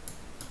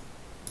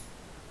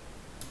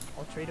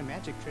 I'll trade a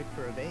magic trick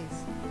for a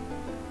vase.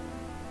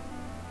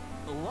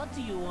 What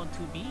do you want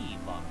to be,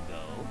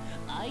 Bongo?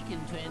 I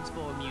can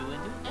transform you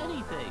into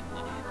anything,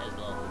 as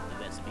long as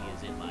the recipe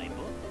is in my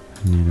book.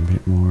 I need a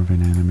bit more of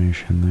an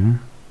animation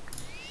there.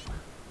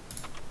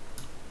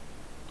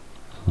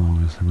 As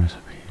long as the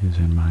recipe is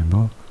in my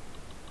book.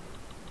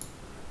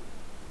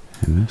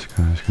 And this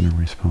guy's gonna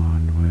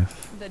respond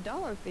with, The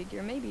dollar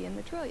figure may be in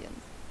the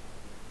trillions.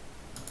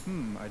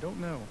 I don't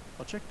know.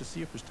 I'll check to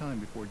see if there's time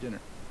before dinner.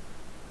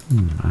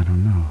 I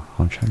don't know.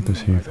 I'll check to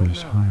see I if don't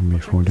there's know. time I'll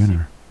before check to see.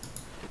 dinner.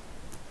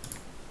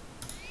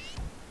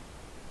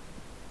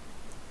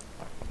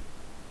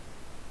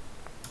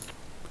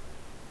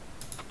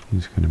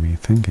 He's gonna be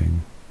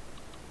thinking.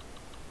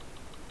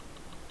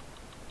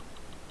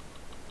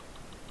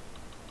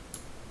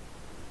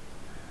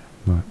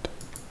 But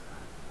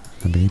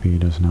the baby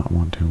does not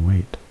want to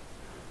wait.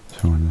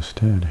 So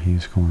instead,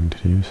 he's going to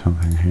do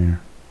something here.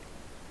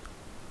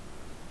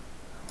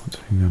 What's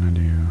he gonna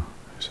do?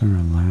 Is there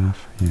a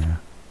laugh? Yeah.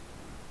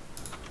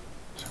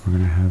 So we're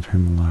gonna have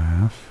him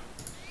laugh.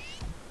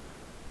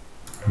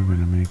 We're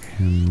gonna make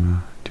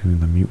him do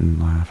the mutant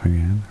laugh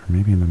again, or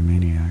maybe the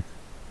maniac.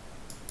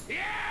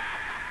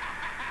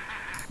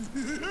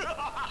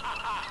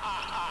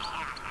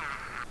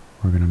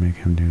 We're gonna make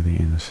him do the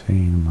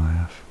insane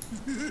laugh.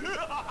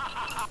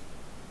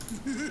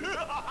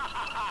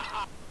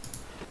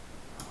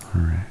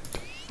 Alright.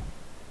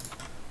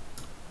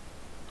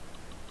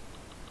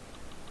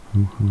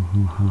 Hoo hoo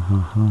hoo ha ha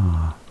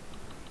ha.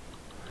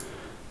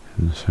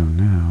 And so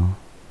now,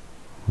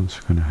 what's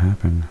gonna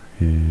happen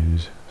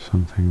is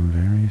something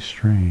very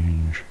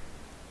strange.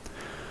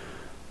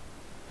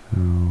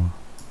 So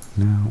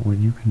now what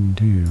you can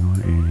do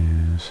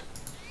is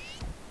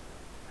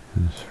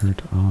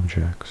insert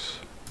objects,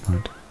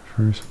 but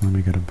first let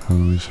me get a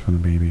pose for the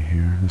baby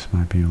here. This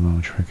might be a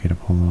little tricky to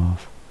pull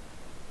off.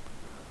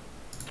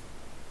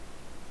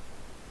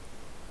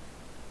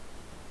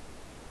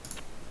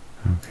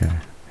 Okay,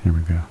 here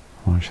we go.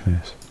 Watch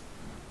this.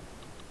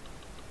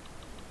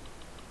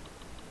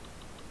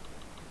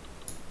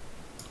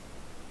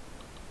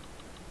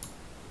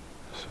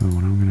 So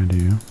what I'm gonna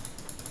do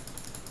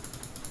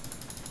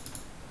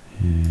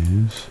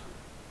is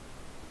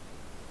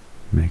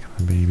make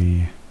the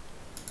baby,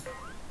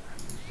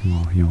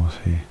 well, you'll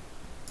see.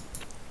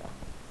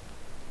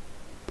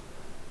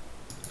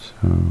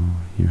 So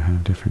you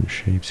have different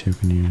shapes you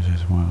can use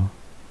as well.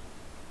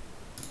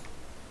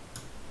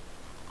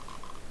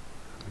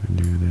 I'm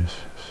gonna do this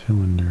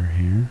cylinder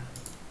here.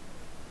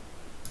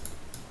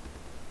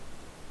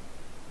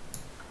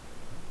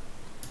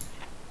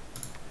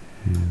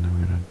 And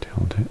I'm gonna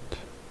tilt it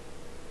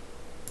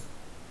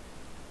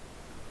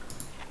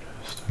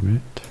just a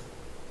bit.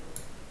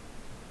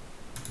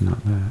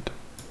 Not that.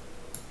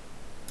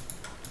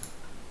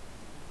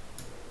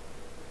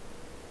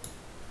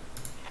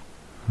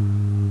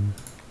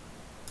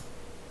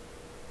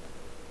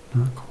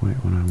 Not quite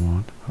what I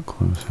want, but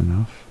close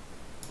enough.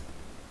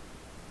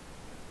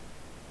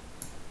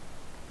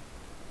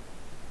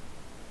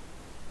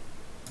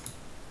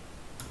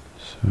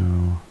 So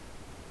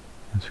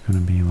it's going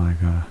to be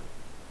like a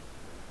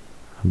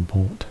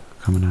bolt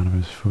coming out of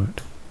his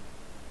foot.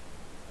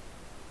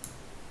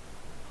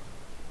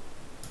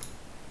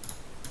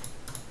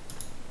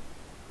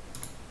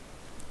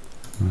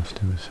 Let's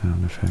do a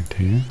sound effect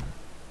here.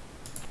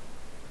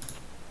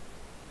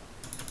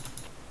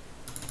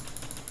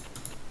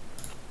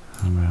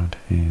 How about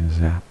a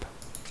zap?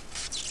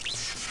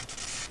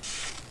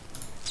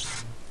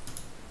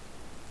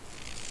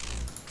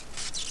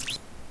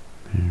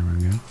 There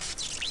we go.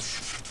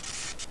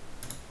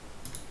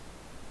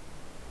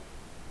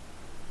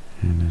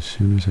 And as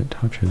soon as it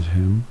touches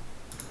him,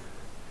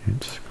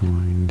 it's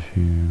going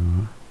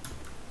to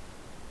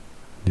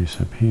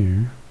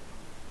disappear.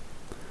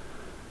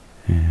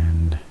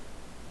 And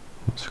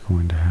what's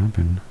going to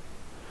happen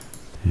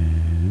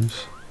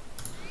is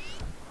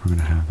we're going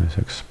to have this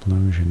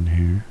explosion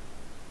here.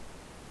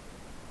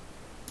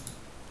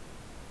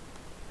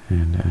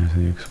 And as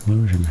the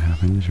explosion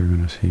happens, you're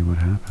going to see what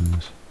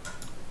happens.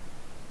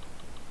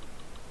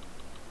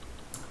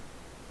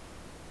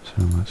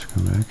 So let's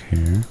go back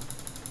here.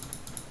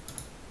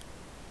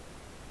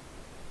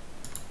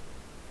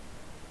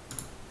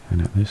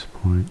 And at this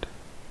point,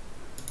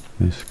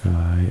 this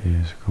guy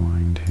is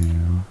going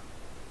to,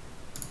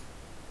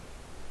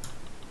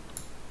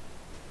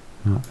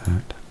 not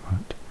that,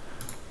 but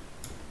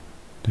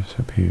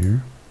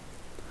disappear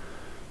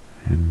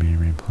and be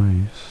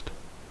replaced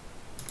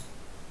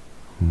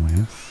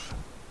with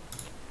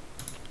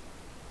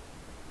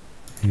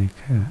a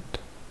cat.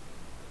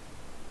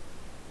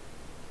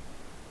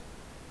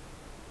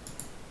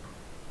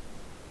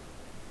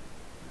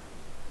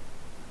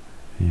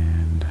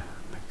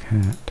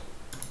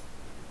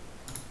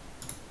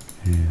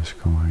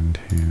 going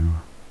to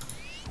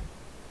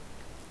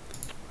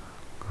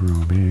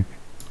grow big.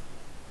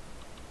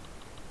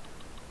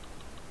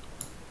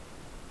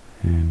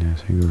 And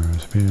as he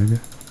grows big,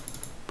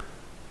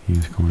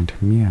 he's going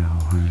to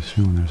meow. I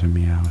assume there's a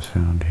meow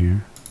sound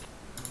here.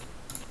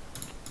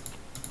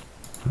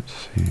 Let's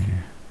see.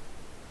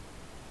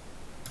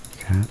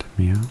 Cat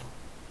meow.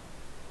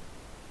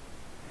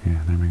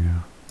 Yeah, there we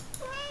go.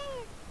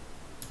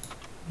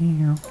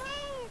 Meow.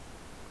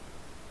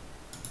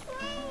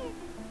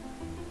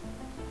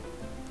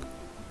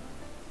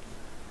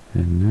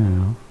 And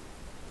now,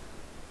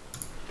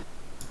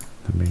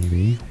 the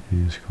baby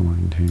is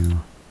going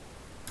to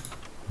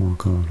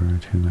walk over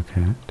to the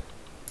cat.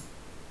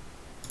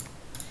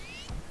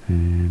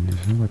 And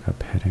is there like a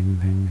petting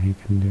thing he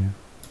can do?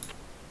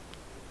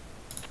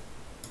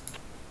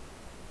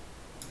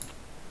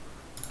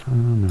 I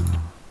don't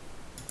know.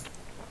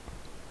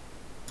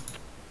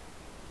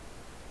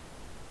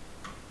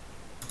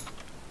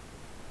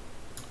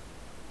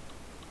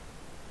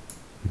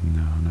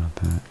 No, not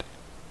that.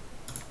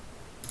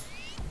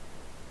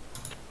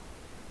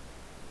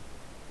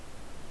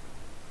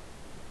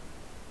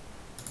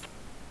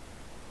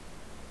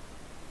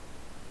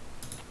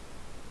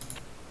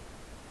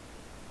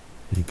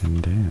 He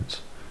can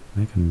dance.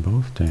 They can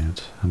both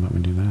dance. How about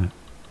we do that?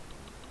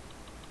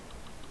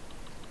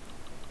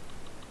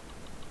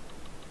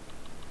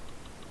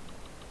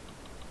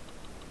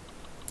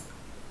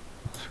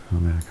 Let's go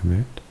back a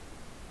bit.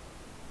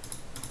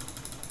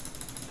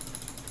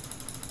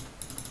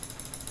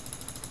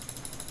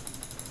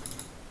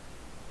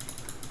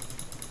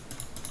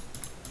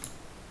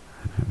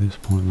 And at this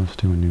point, let's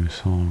do a new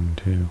song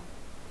too.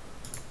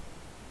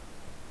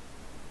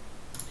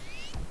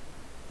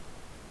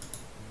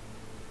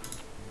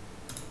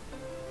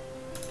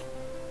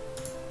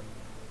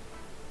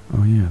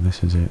 Oh yeah,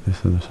 this is it.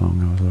 This is the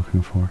song I was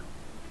looking for.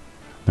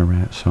 The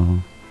rat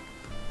song.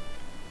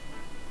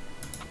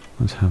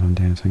 Let's have him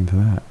dancing to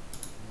that.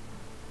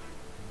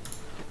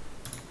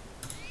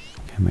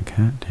 Can the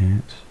cat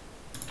dance?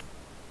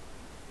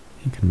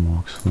 He can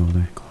walk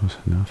slowly, close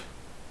enough.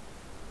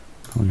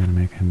 But we gotta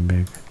make him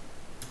big.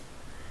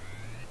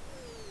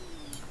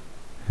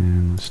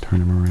 And let's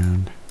turn him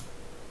around.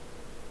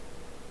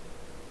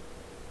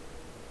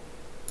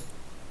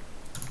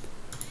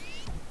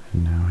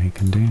 And now he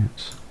can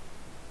dance.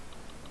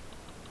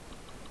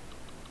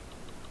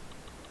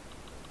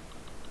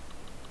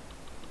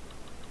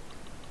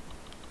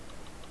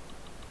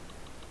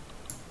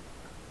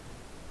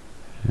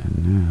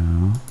 And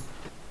now,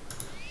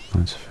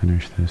 let's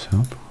finish this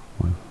up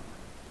with,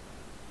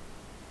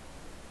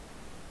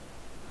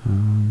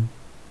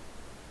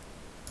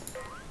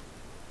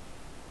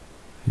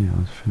 yeah,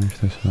 let's finish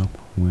this up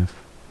with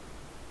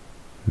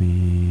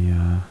the,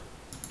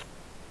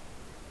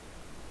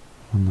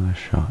 one last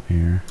shot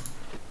here.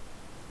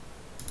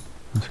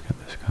 Let's get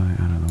this guy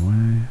out of the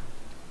way.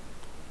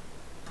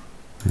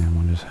 And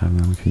we'll just have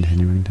them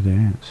continuing to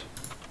dance.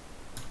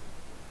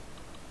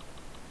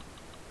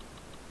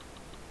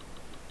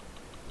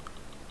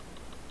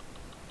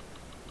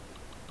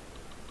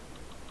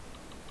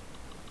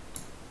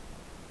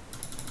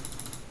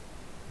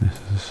 This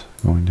is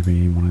going to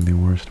be one of the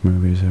worst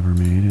movies ever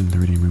made in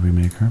 3D Movie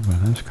Maker,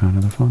 but that's kind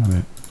of the fun of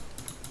it.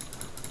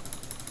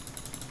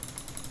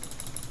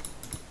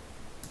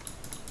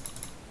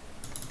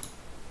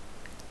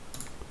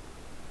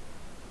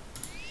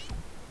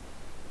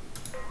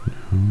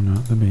 No,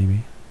 not the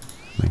baby.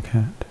 The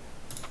cat.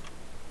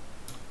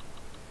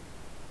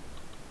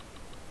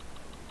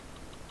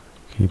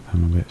 Keep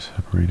them a bit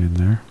separated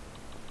there.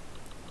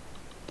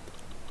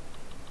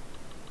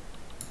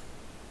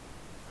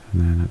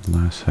 And then at the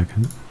last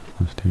second,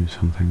 let's do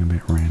something a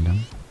bit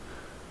random.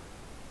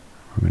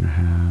 We're going to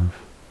have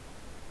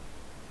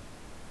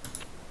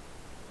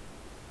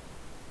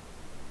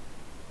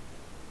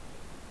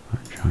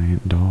a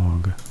giant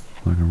dog,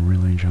 like a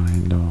really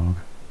giant dog.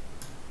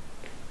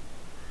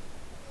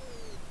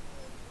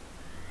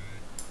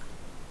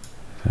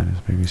 Is that as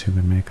big as you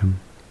can make him?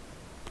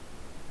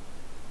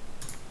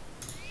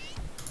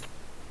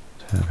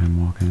 Let's have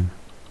him walking.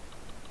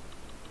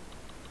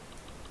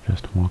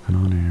 Just walking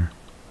on air.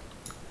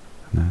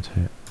 And that's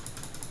it.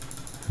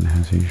 And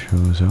as he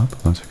shows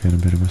up, let's get a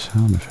bit of a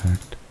sound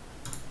effect.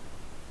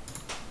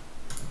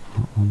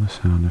 What will the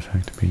sound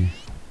effect be?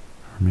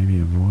 Or maybe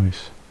a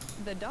voice.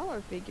 The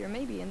dollar figure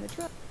may be in the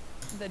trillions.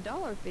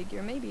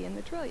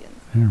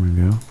 There we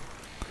go.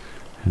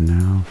 And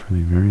now for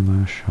the very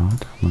last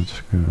shot,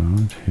 let's go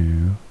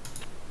to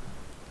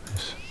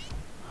this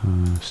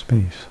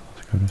space.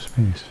 Let's go to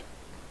space.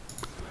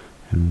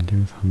 And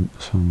do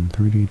some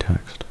 3D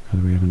text,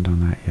 because we haven't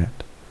done that yet.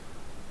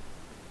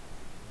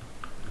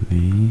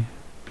 The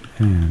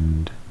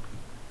end.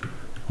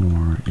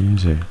 Or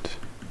is it?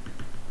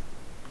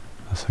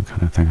 That's the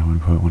kind of thing I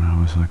would put when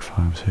I was like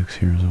 5,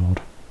 6 years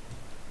old.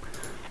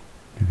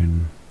 You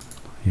can,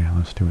 yeah,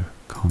 let's do it.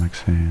 Comic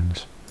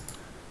Sans.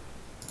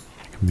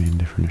 It can be in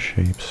different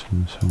shapes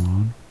and so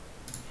on.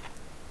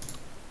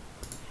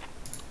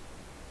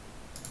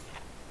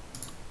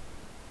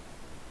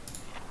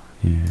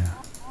 Yeah.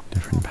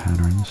 different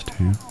patterns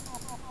too.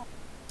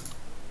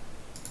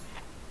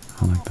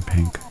 I like the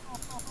pink.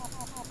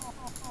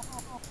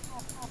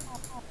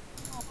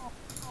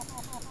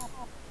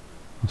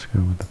 Let's go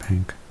with the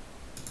pink.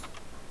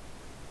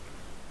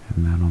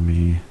 And that'll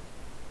be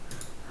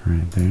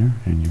right there,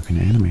 and you can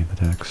animate the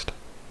text.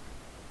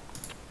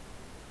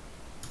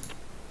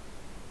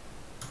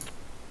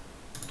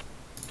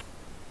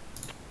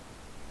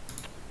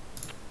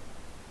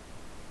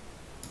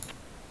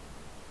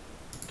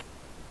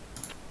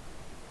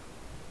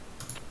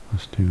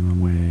 Let's do the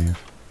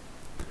wave.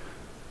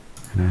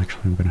 And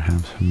actually I'm going to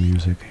have some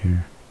music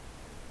here.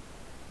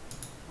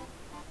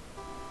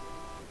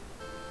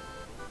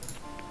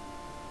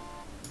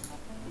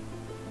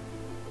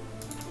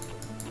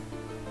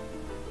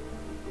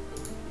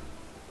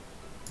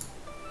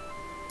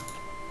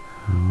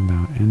 How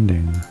about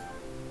ending?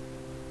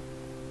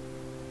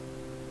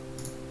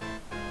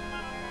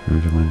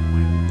 Evelyn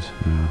wins.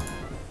 No.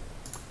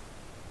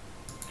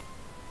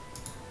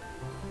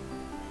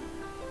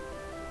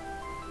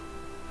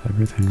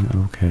 Everything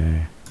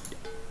okay?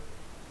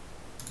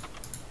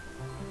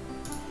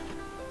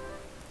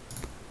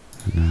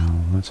 And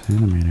now let's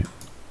animate it.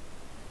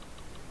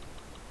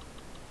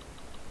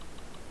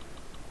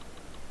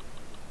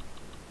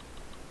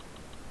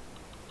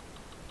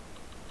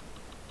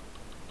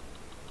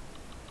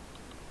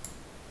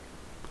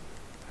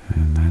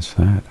 And that's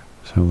that.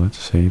 So let's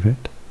save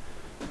it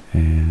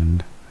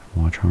and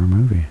watch our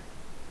movie.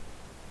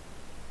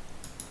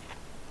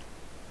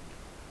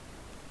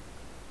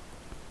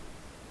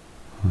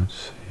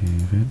 Let's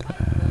save it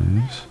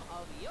as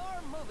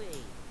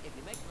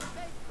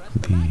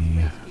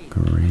the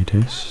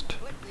greatest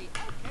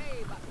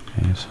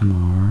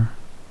ASMR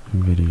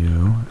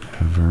video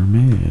ever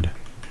made.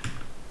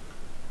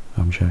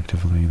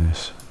 Objectively,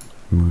 this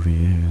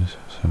movie is,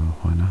 so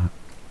why not?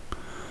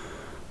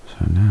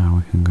 So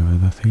now we can go to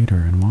the theater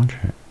and watch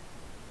it.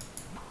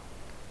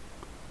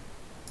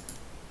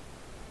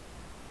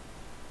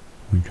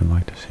 Would you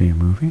like to see a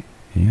movie?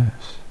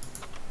 Yes.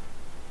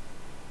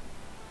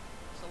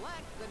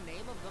 Select the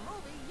name of the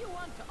movie you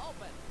want to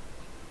open.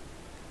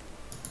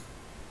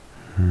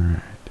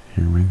 Alright,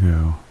 here we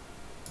go.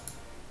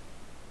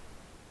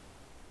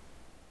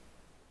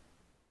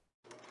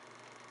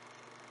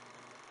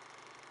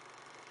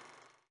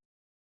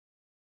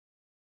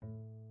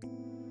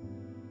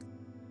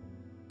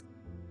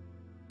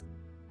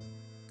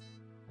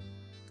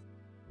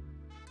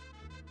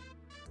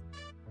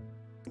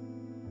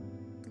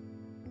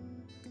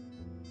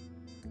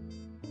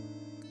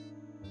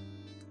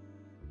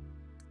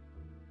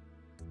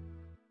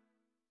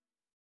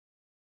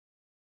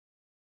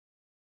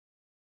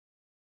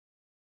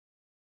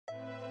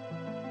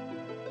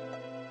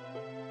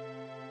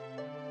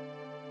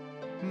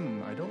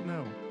 I don't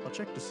know. I'll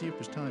check to see if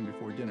there's time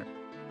before dinner.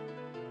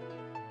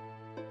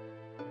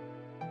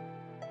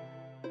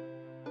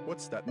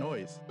 What's that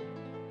noise?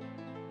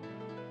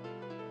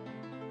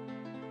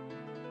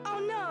 Oh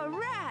no, a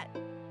rat!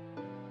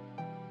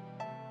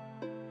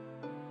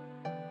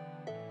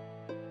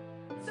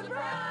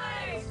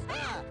 Surprise!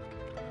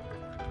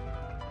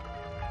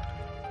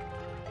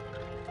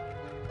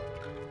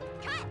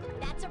 Cut!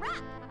 That's a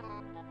wrap!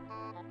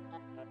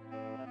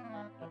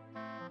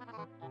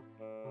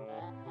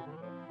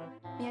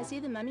 May I see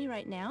the mummy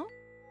right now?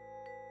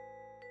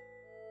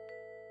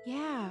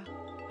 Yeah,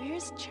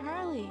 where's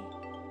Charlie?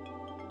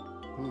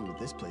 Ooh,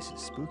 this place is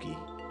spooky.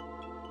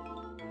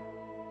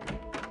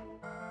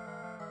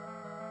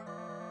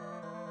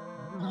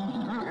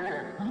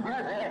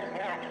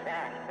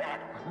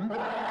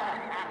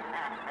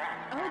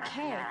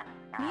 Okay,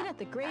 meet at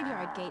the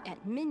graveyard gate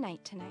at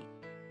midnight tonight.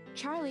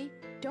 Charlie,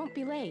 don't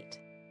be late.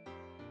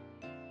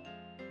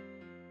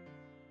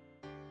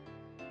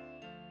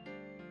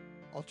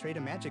 I'll trade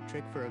a magic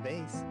trick for a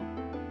vase.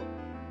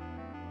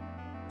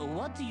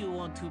 What do you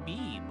want to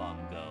be,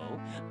 Bongo?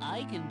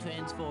 I can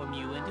transform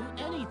you into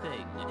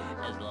anything,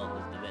 as long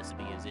as the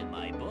recipe is in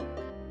my book.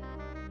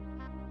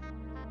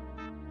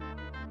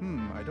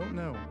 I don't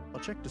know. I'll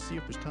check to see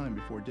if there's time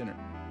before dinner.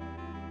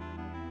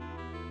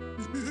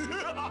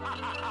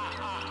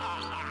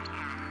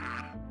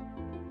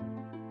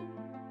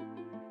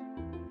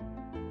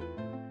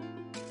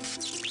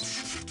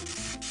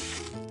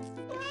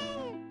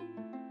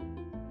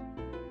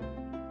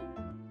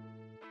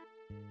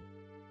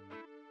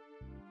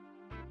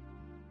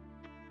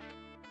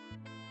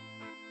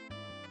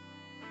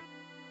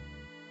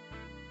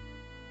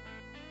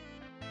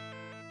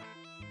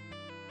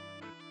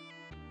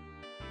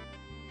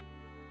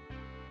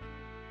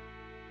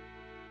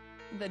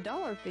 The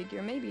dollar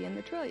figure may be in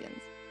the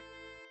trillions.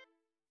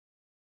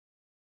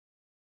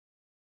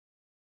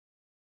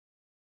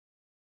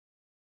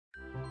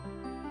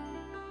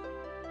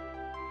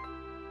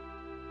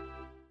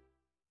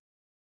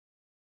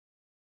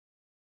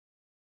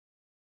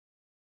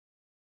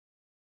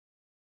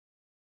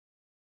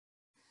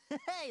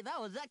 Hey, that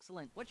was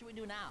excellent. What should we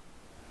do now?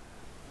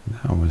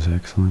 That was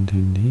excellent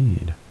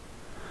indeed.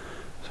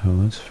 So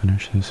let's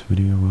finish this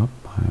video up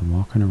by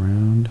walking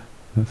around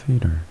the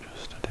theater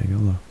just to take a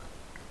look.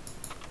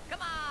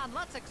 on,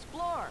 let's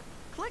explore.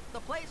 Click the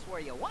place where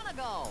you want to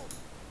go.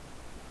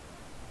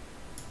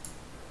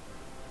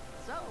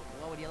 So,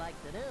 what would you like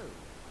to do?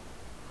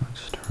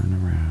 Let's turn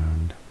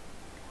around.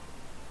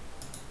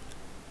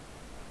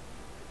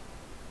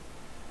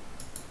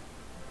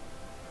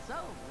 So,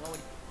 what would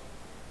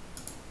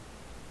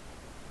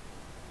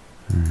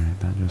Alright,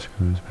 that just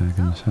goes back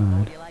What inside.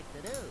 would you like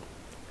to do?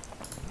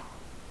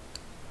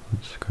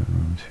 Let's go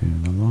to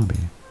the lobby.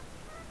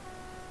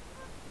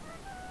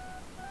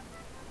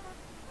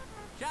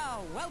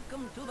 Ciao,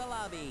 welcome to the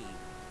lobby.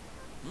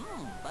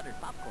 Buttered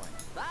popcorn.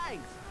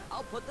 Thanks.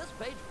 I'll put this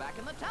page back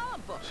in the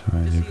talent book. So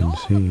as to you see can all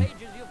see, the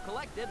pages you've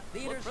collected,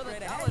 look for the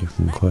talent you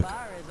can snack click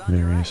bar is on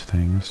your various right.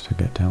 things to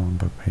get talent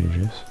book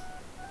pages.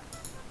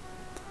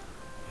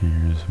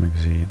 Here's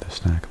McZ at the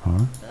snack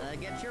bar.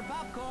 Get your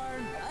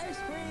popcorn, ice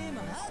cream,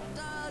 hot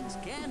dogs,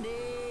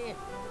 candy.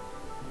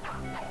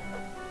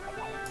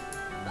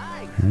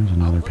 Thanks. Here's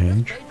another I'll put this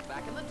page. page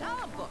back in the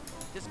talent book.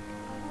 Just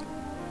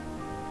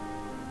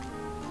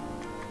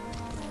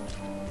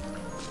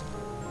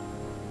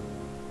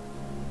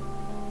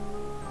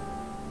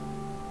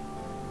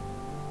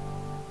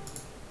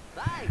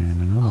Thanks.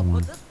 And another I'll one.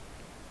 put this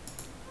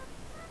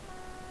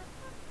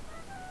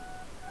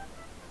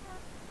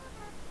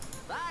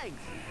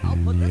Thanks. I'll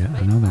put And this yet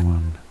page another back.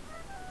 one.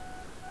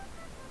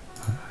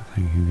 I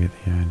think you get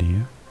the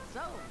idea. So,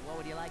 what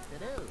would you like to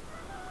do?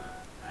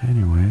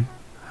 Anyway,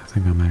 I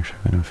think I'm actually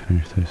going to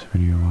finish this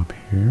video up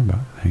here, but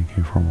thank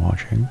you for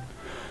watching.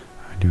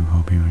 I do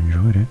hope you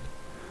enjoyed it,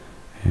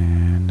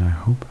 and I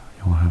hope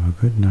you'll have a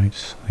good night's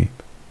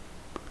sleep.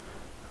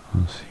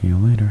 I'll see you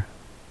later.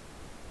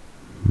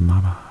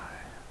 Bye-bye.